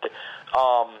could,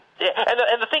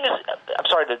 and the thing is, I'm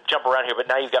sorry to jump around here, but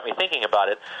now you've got me thinking about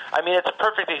it. I mean, it's a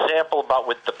perfect example about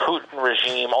with the Putin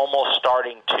regime almost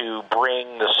starting to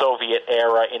bring the Soviet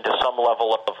era into some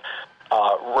level of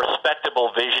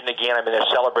respectable vision again. I mean,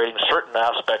 they're celebrating certain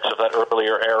aspects of that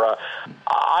earlier era.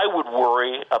 I would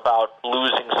worry about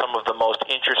losing some of the most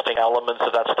interesting elements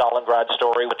of that Stalingrad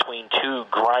story between two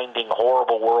grinding,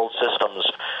 horrible world systems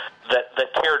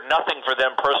that cared nothing for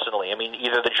them personally. I mean,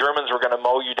 either the Germans were going to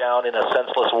mow you down in a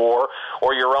senseless war,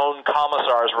 or your own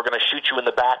commissars were going to shoot you in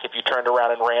the back if you turned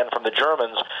around and ran from the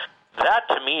Germans. That,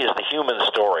 to me, is the human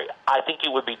story. I think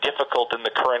it would be difficult in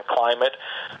the current climate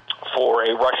for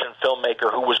a Russian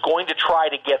filmmaker who was going to try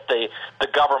to get the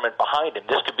government behind him.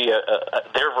 This could be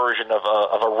their version of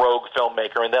a rogue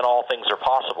filmmaker, and then all things are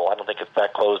possible. I don't think it's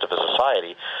that closed of a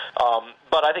society.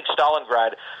 But I think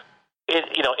Stalingrad,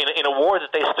 in a war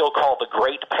that they still call the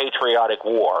Great Patriotic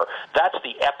War, that's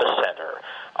the epicenter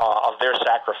of their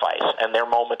sacrifice and their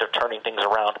moment of turning things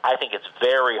around. I think it's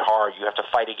very hard. You have to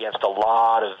fight against a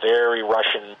lot of very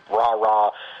Russian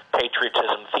rah-rah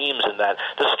patriotism themes in that.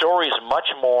 The story is much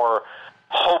more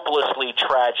hopelessly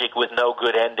tragic with no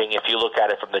good ending if you look at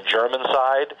it from the German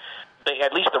side.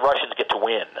 At least the Russians get to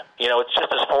win. It's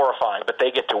just as horrifying, but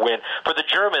they get to win. For the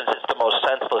Germans, it's the most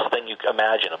senseless thing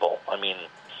imaginable. I mean,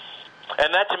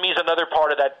 and that to me is another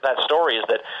part of that story, is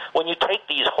that when you take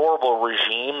these horrible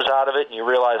regimes out of it and you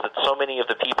realize that so many of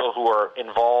the people who are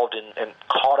involved and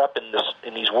caught up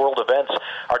in these world events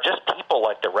are just people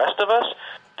like the rest of us,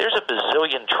 there's a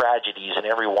bazillion tragedies in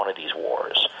every one of these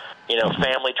wars.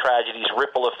 Family tragedies,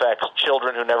 ripple effects,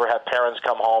 children who never have parents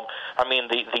come home. I mean,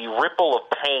 the ripple of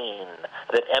pain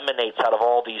that emanates out of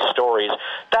all these stories,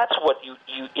 that's what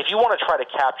if you want to try to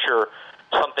capture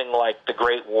something like the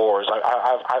Great Wars.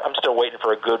 I'm still waiting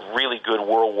for a really good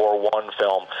World War I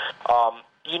film.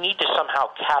 You need to somehow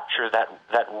capture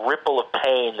that ripple of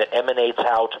pain that emanates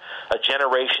out a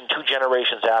generation, 2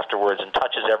 generations afterwards, and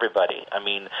touches everybody. I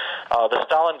mean, the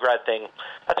Stalingrad thing,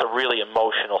 that's a really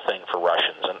emotional thing for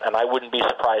Russians, and I wouldn't be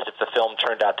surprised if the film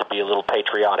turned out to be a little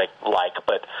patriotic-like,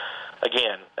 but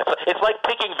again, it's like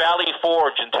picking Valley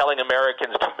Forge and telling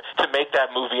Americans to make that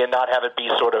movie and not have it be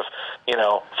sort of,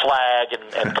 flag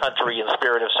and country and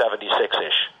spirit of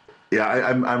 76-ish. Yeah,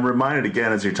 I'm reminded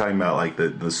again as you're talking about like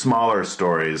the smaller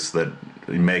stories that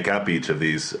make up each of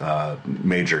these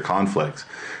major conflicts,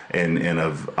 and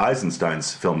of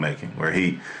Eisenstein's filmmaking, where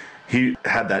he he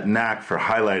had that knack for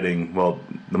highlighting, well,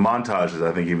 the montages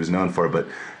I think he was known for, but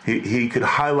he could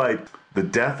highlight the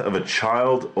death of a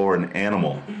child or an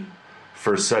animal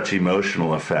for such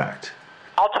emotional effect.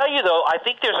 I'll tell you, though, I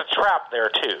think there's a trap there,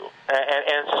 too.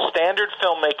 And it's a standard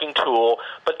filmmaking tool,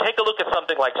 but take a look at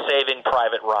something like Saving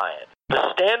Private Ryan.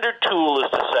 The standard tool is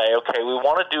to say, okay, we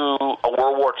want to do a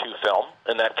World War II film,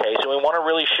 in that case, and we want to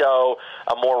really show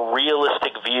a more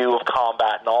realistic view of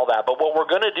combat and all that. But what we're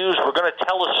going to do is we're going to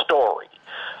tell a story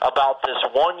about this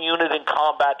one unit in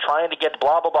combat trying to get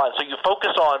blah, blah, blah. And so you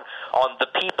focus on the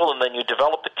people, and then you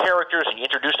develop the characters, and you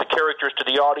introduce the characters to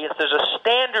the audience. There's a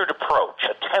standard approach,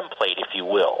 a template, if you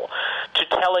will, to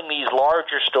telling these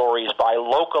larger stories by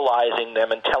localizing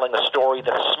them and telling a story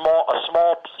that's a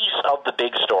small piece of the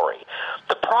big story.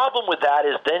 The problem with that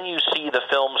is then you see the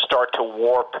film start to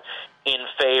warp in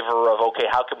favor of, okay,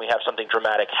 how can we have something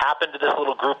dramatic happen to this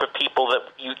little group of people that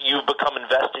you become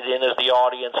invested in as the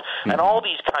audience, and all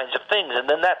these kinds of things. And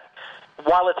then that,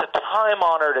 while it's a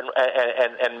time-honored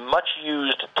and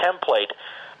much-used template,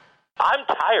 I'm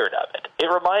tired of it. It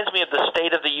reminds me of the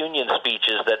State of the Union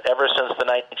speeches that ever since the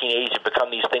 1980s have become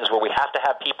these things where we have to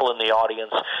have people in the audience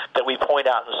that we point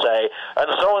out and say, and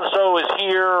so is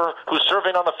here, who's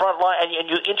serving on the front line, and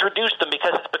you introduce them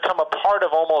because it's become a part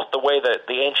of almost the way that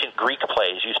the ancient Greek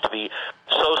plays used to be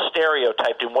so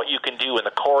stereotyped in what you can do, and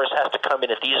the chorus has to come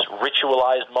in at these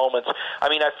ritualized moments.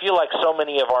 I mean, I feel like so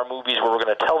many of our movies where we're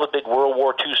going to tell the big World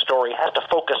War II story has to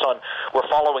focus on, we're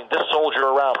following this soldier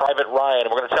around, Private Ryan,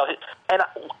 and we're going to tell his, and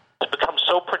it's become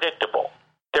so predictable.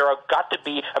 There have got to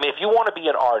be, I mean, if you want to be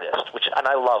an artist, and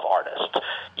I love artists,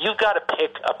 you've got to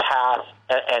pick a path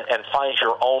and find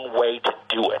your own way to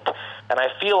do it. And I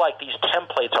feel like these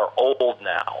templates are old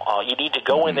now. You need to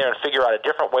go in there and figure out a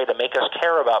different way to make us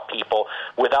care about people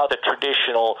without the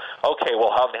traditional, okay,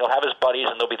 well, he'll have his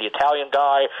buddies, and there'll be the Italian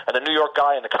guy, and the New York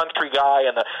guy, and the country guy,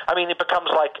 and it becomes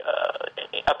like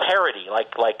a parody,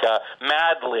 like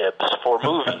Mad Libs for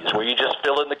movies, where you just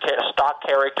fill in the stock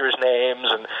characters' names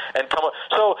and come up.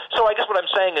 So I guess what I'm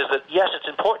saying is that, yes, it's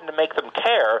important to make them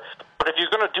care, but if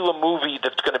you're going to do a movie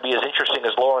that's going to be as interesting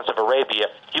as Lawrence of Arabia,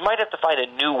 you might have to find a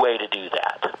new way to do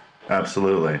that.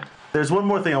 Absolutely. There's one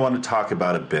more thing I want to talk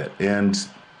about a bit, and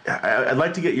I'd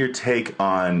like to get your take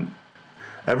on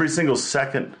every single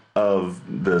second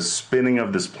of the spinning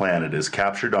of this planet is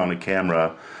captured on a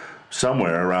camera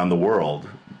somewhere around the world,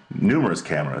 numerous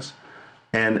cameras,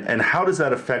 and how does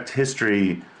that affect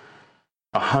history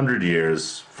 100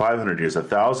 years, 500 years,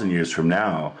 1,000 years from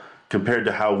now, compared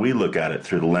to how we look at it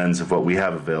through the lens of what we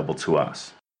have available to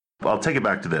us? I'll take it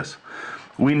back to this.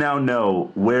 We now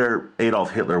know where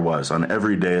Adolf Hitler was on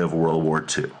every day of World War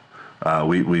II.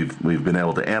 We've been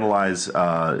able to analyze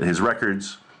his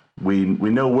records. We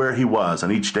know where he was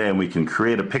on each day, and we can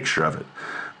create a picture of it.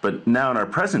 But now in our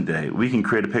present day, we can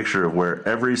create a picture of where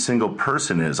every single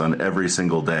person is on every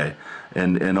single day,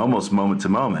 and almost moment to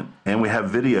moment. And we have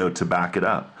video to back it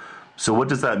up. So what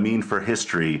does that mean for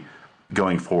history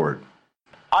going forward?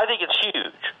 I think it's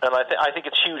huge, and I think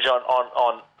it's huge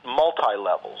on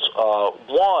multi-levels.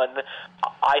 One,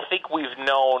 I think we've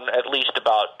known at least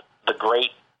about the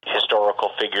great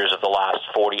historical figures of the last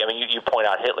 40. I mean, you point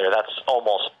out Hitler, that's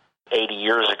almost 80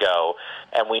 years ago,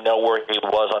 and we know where he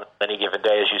was on any given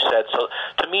day, as you said. So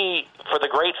to me, for the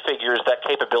great figures, that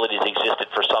capability has existed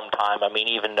for some time. I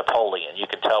mean, even Napoleon, you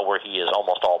can tell where he is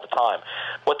almost all the time.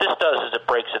 What this does is it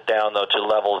breaks it down, though, to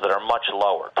levels that are much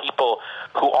lower. People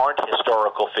who aren't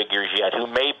historical figures yet, who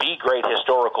may be great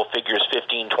historical figures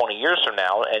 15, 20 years from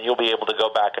now, and you'll be able to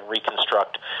go back and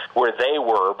reconstruct where they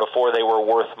were before they were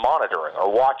worth monitoring or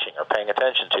watching or paying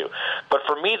attention to. But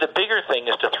for me, the bigger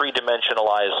thing is to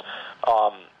three-dimensionalize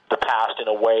the past in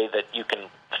a way that you can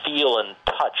feel and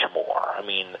touch more. I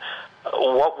mean,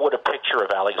 what would a picture of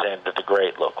Alexander the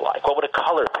Great look like? What would a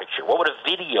color picture, what would a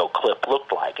video clip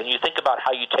look like? And you think about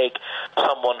how you take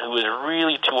someone who is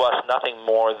really to us nothing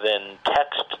more than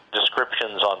text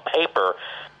descriptions on paper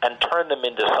and turn them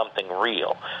into something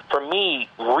real. For me,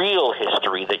 real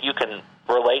history that you can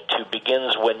relate to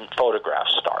begins when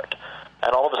photographs start.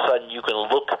 And all of a sudden you can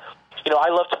look. I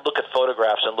love to look at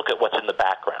photographs and look at what's in the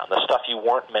background, the stuff you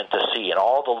weren't meant to see, and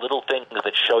all the little things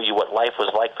that show you what life was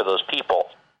like for those people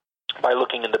by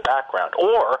looking in the background.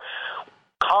 Or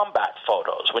combat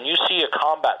photos. When you see a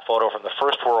combat photo from the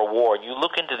First World War, and you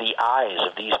look into the eyes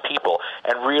of these people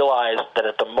and realize that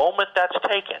at the moment that's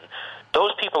taken,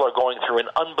 those people are going through an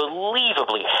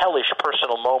unbelievably hellish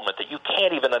personal moment that you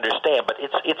can't even understand, but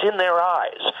it's in their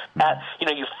eyes.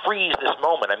 You freeze this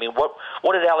moment. I mean, what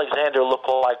did Alexander look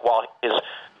like while his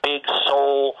big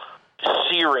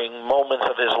soul-searing moments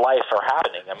of his life are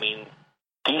happening? I mean,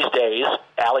 These days,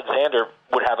 Alexander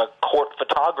would have a court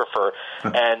photographer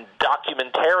and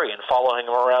documentarian following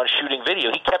him around shooting video.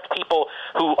 He kept people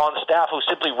on staff who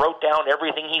simply wrote down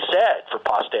everything he said for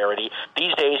posterity.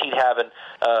 These days, he'd have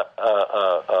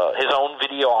his own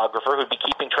videographer who'd be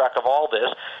keeping track of all this,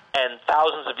 and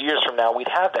thousands of years from now, we'd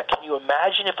have that. Can you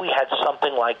imagine if we had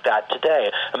something like that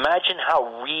today? Imagine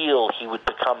how real he would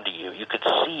become to you. You could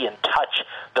see and touch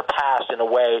the past in a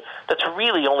way that's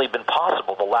really only been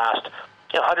possible the last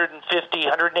 150,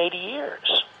 180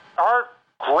 years. Our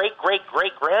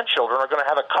great-great-great-grandchildren are going to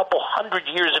have a couple hundred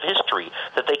years of history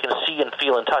that they can see and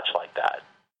feel and touch like that.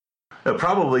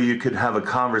 Probably you could have a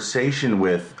conversation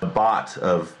with a bot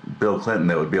of Bill Clinton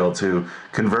that would be able to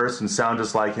converse and sound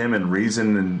just like him and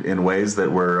reason in ways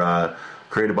that were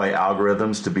created by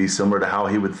algorithms to be similar to how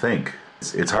he would think.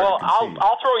 It's hard to conceive.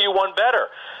 I'll throw you one better.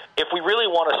 If we really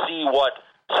want to see what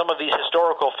some of these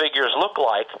historical figures look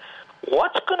like,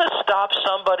 what's going to stop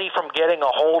somebody from getting a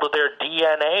hold of their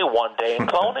DNA one day and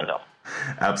cloning them?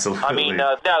 Absolutely. I mean,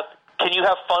 now, can you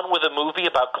have fun with a movie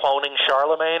about cloning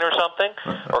Charlemagne or something?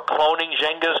 Or cloning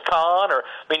Genghis Khan? Or,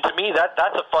 I mean, to me, that's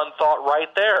a fun thought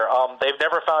right there. They've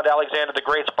never found Alexander the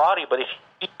Great's body, but if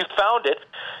you found it,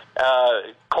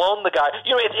 clone the guy.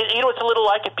 It's a little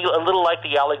like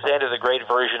the Alexander the Great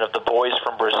version of The Boys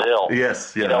from Brazil.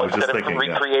 Yes, yeah. I was just thinking instead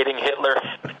of recreating Hitler.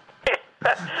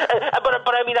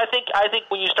 But I mean, I think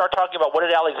when you start talking about what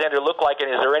did Alexander look like, and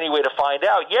is there any way to find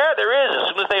out? Yeah, there is. As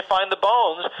soon as they find the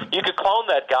bones, you could clone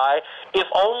that guy, if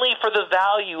only for the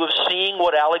value of seeing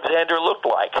what Alexander looked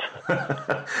like.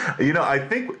 I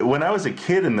think when I was a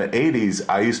kid in the 80s,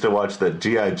 I used to watch the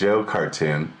G.I. Joe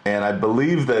cartoon, and I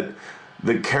believe that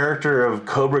the character of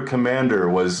Cobra Commander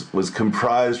was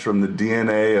comprised from the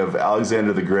DNA of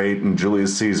Alexander the Great and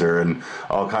Julius Caesar and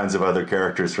all kinds of other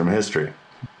characters from history.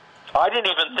 I didn't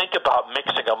even think about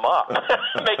mixing them up,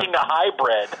 making a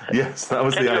hybrid. Yes, that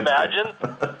was the idea. Can you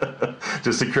imagine?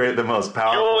 Just to create the most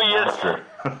powerful monster.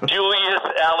 Julius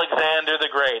Alexander the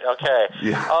Great. Okay.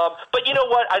 Yeah. But you know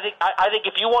what? I think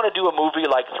if you want to do a movie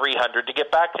like 300, to get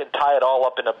back and tie it all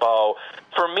up in a bow,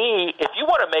 for me, if you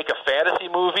want to make a fantasy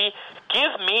movie,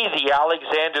 give me the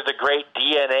Alexander the Great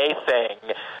DNA thing.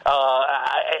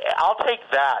 I'll take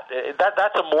that.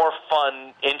 That's a more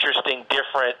fun, interesting,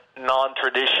 different,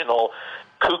 non-traditional,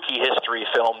 kooky history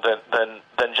film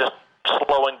than just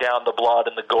slowing down the blood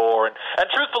and the gore. And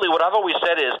truthfully, what I've always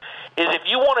said is if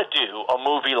you want to do a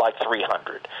movie like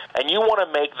 300 and you want to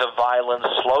make the violence,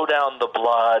 slow down the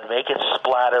blood, make it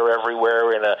splatter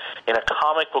everywhere in a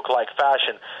comic book like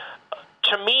fashion,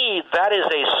 to me that is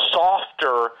a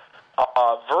softer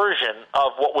version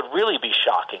of what would really be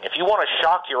shocking. If you want to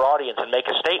shock your audience and make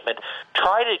a statement,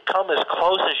 try to come as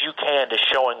close as you can to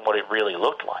showing what it really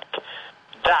looked like.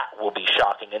 That will be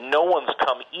shocking, and no one's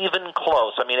come even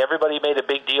close. I mean, everybody made a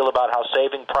big deal about how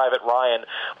Saving Private Ryan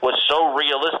was so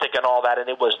realistic and all that, and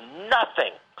it was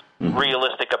nothing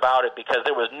realistic about it because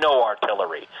there was no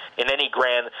artillery in any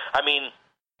grand... I mean,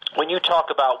 when you talk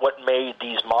about what made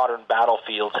these modern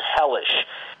battlefields hellish,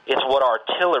 it's what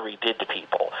artillery did to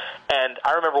people. And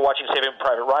I remember watching Saving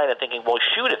Private Ryan and thinking, well,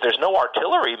 shoot, if there's no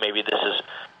artillery, maybe this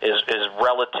is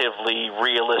relatively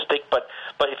realistic. But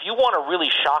if you want to really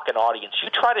shock an audience, you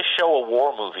try to show a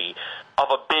war movie of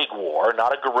a big war,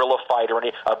 not a guerrilla fight or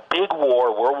a big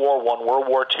war, World War I, World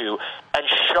War II, and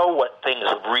show what things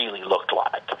really looked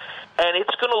like. And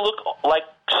it's going to look like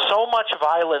so much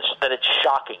violence that it's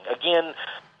shocking. Again,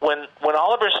 when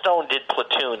Oliver Stone did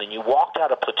Platoon and you walked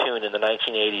out of Platoon in the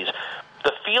 1980s,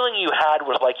 the feeling you had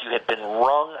was like you had been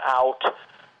wrung out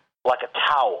like a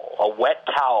towel, a wet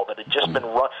towel that had just been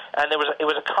wrung. And it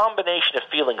was a combination of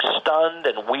feeling stunned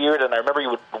and weird. And I remember you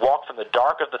would walk from the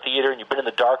dark of the theater, and you've been in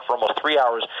the dark for almost 3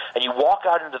 hours, and you walk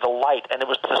out into the light, and it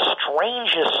was the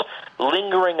strangest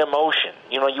lingering emotion.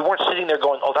 You weren't sitting there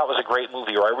going, oh, that was a great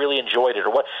movie, or I really enjoyed it,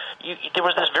 or what. There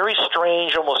was this very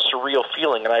strange, almost surreal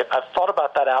feeling. And I've thought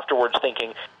about that afterwards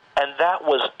thinking, and that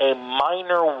was a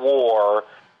minor war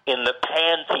in the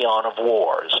pantheon of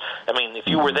wars. I mean, if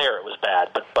you were there, it was bad.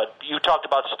 But you talked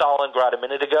about Stalingrad a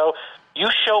minute ago. You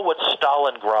show what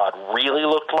Stalingrad really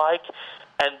looked like,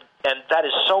 and that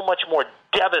is so much more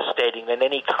devastating than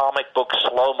any comic book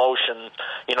slow motion,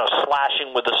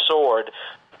 slashing with a sword.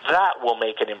 That will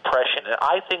make an impression. And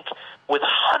I think with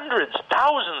hundreds,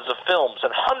 thousands of films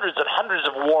and hundreds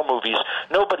of war movies,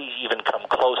 nobody's even come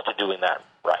close to doing that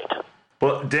right.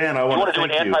 Well, Dan, I want to do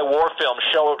an anti-war film,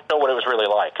 show what it was really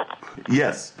like.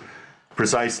 Yes,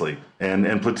 precisely.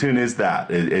 And Platoon is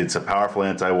that. It's a powerful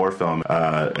anti-war film.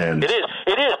 And it is.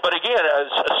 It is, but again,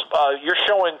 you're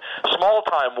showing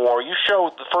small-time war. You show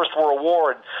the First World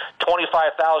War and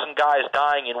 25,000 guys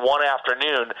dying in one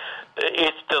afternoon.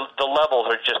 It's the levels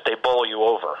are just, they bowl you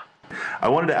over. I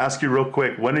wanted to ask you real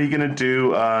quick, when are you going to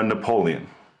do Napoleon?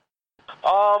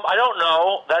 I don't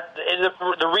know.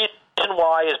 The reason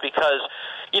why is because,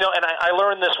 and I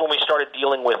learned this when we started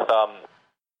dealing with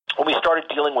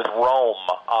Rome.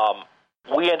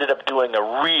 We ended up doing a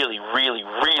really, really,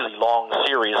 really long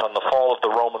series on the fall of the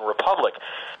Roman Republic,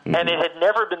 and it had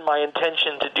never been my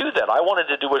intention to do that. I wanted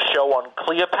to do a show on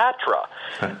Cleopatra,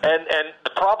 and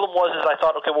the problem was I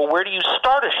thought, okay, well, where do you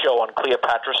start a show on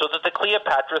Cleopatra so that the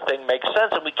Cleopatra thing makes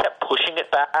sense? And we kept pushing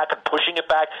it back and pushing it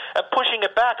back and pushing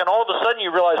it back, and all of a sudden you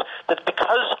realize that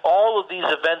because all of these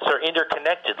events are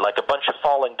interconnected like a bunch of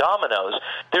falling dominoes,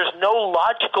 there's no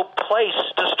logical place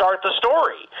to start the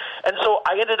story. And so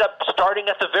I ended up starting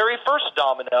at the very first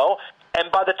domino, and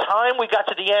by the time we got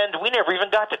to the end, we never even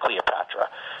got to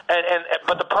Cleopatra.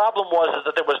 But the problem was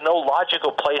that there was no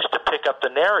logical place to pick up the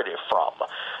narrative from.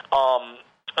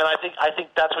 And I think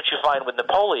that's what you find with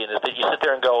Napoleon, is that you sit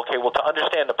there and go, okay, well, to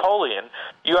understand Napoleon,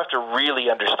 you have to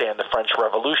really understand the French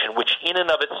Revolution, which in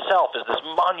and of itself is this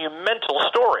monumental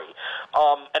story.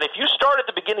 And if you start at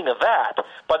the beginning of that,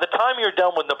 by the time you're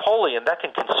done with Napoleon, that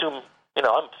can consume,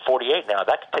 I'm 48 now.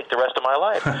 That could take the rest of my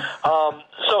life.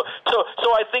 So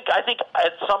I think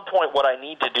at some point what I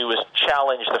need to do is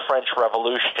challenge the French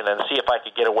Revolution and see if I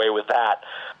could get away with that,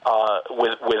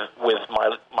 with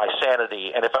my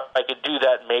sanity. And if I could do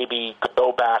that, maybe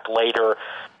go back later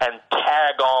and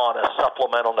tag on a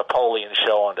supplemental Napoleon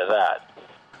show onto that.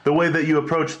 The way that you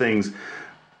approach things,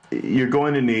 you're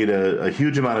going to need a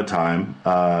huge amount of time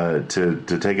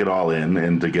to take it all in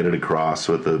and to get it across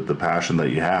with the passion that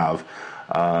you have.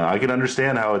 I can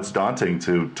understand how it's daunting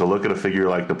to look at a figure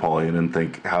like Napoleon and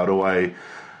think, how do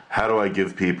I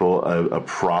give people a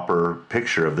proper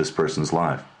picture of this person's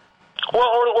life? Well,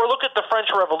 or look at the French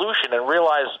Revolution and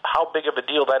realize how big of a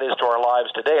deal that is to our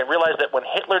lives today, and realize that when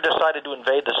Hitler decided to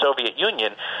invade the Soviet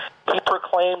Union, he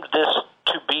proclaimed this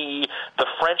to be the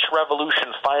French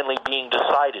Revolution finally being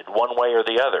decided one way or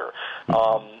the other.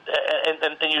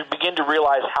 And you begin to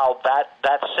realize how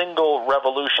that single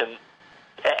revolution,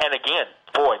 and again,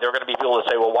 boy, there are going to be people that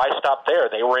say, well, why stop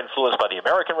there? They were influenced by the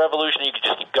American Revolution. You could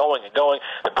just keep going and going.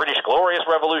 The British Glorious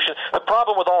Revolution. The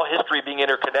problem with all history being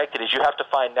interconnected is you have to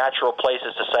find natural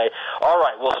places to say, all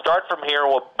right, we'll start from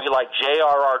here. We'll be like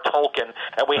J.R.R. Tolkien,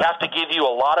 and we have to give you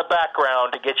a lot of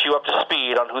background to get you up to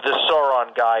speed on who this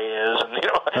Sauron guy is and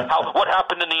what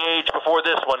happened in the age before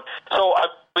this one. So,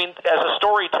 I mean, as a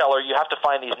storyteller, you have to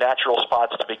find these natural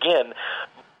spots to begin.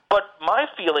 But my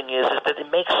feeling is that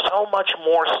it makes so much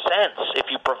more sense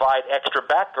if you provide extra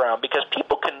background, because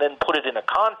people can then put it in a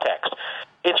context.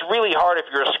 It's really hard if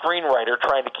you're a screenwriter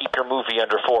trying to keep your movie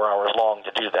under 4 hours long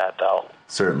to do that, though.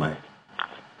 Certainly.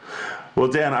 Well,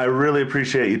 Dan, I really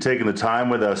appreciate you taking the time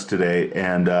with us today,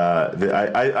 and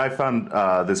I found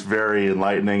this very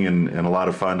enlightening and a lot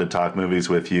of fun to talk movies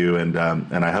with you, and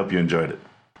I hope you enjoyed it.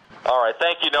 All right,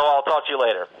 thank you, Noah. I'll talk to you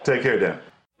later. Take care, Dan.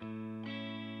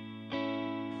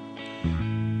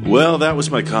 Well, that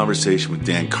was my conversation with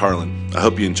Dan Carlin. I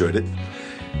hope you enjoyed it.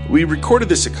 We recorded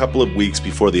this a couple of weeks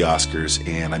before the Oscars,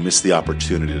 and I missed the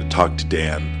opportunity to talk to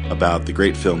Dan about the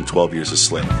great film 12 Years a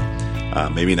Slave.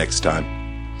 Maybe next time.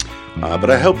 But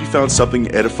I hope you found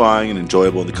something edifying and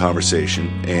enjoyable in the conversation,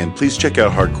 and please check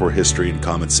out Hardcore History and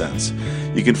Common Sense.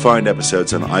 You can find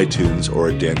episodes on iTunes or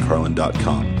at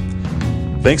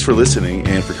dancarlin.com. Thanks for listening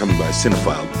and for coming by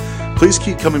Cinephile. Please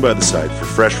keep coming by the site for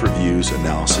fresh reviews,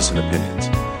 analysis, and opinions.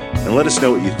 And let us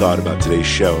know what you thought about today's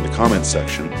show in the comments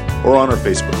section or on our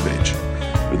Facebook page.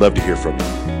 We'd love to hear from you.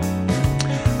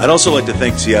 I'd also like to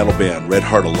thank Seattle band Red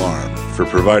Heart Alarm for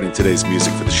providing today's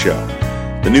music for the show.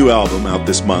 The new album out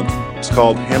this month is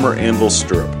called Hammer Anvil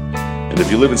Stirrup. And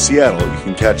if you live in Seattle, you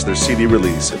can catch their CD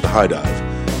release at the High Dive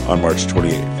on March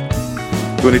 28th.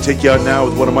 I'm going to take you out now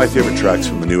with one of my favorite tracks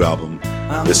from the new album.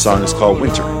 This song is called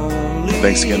Winter.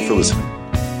 Thanks again for listening.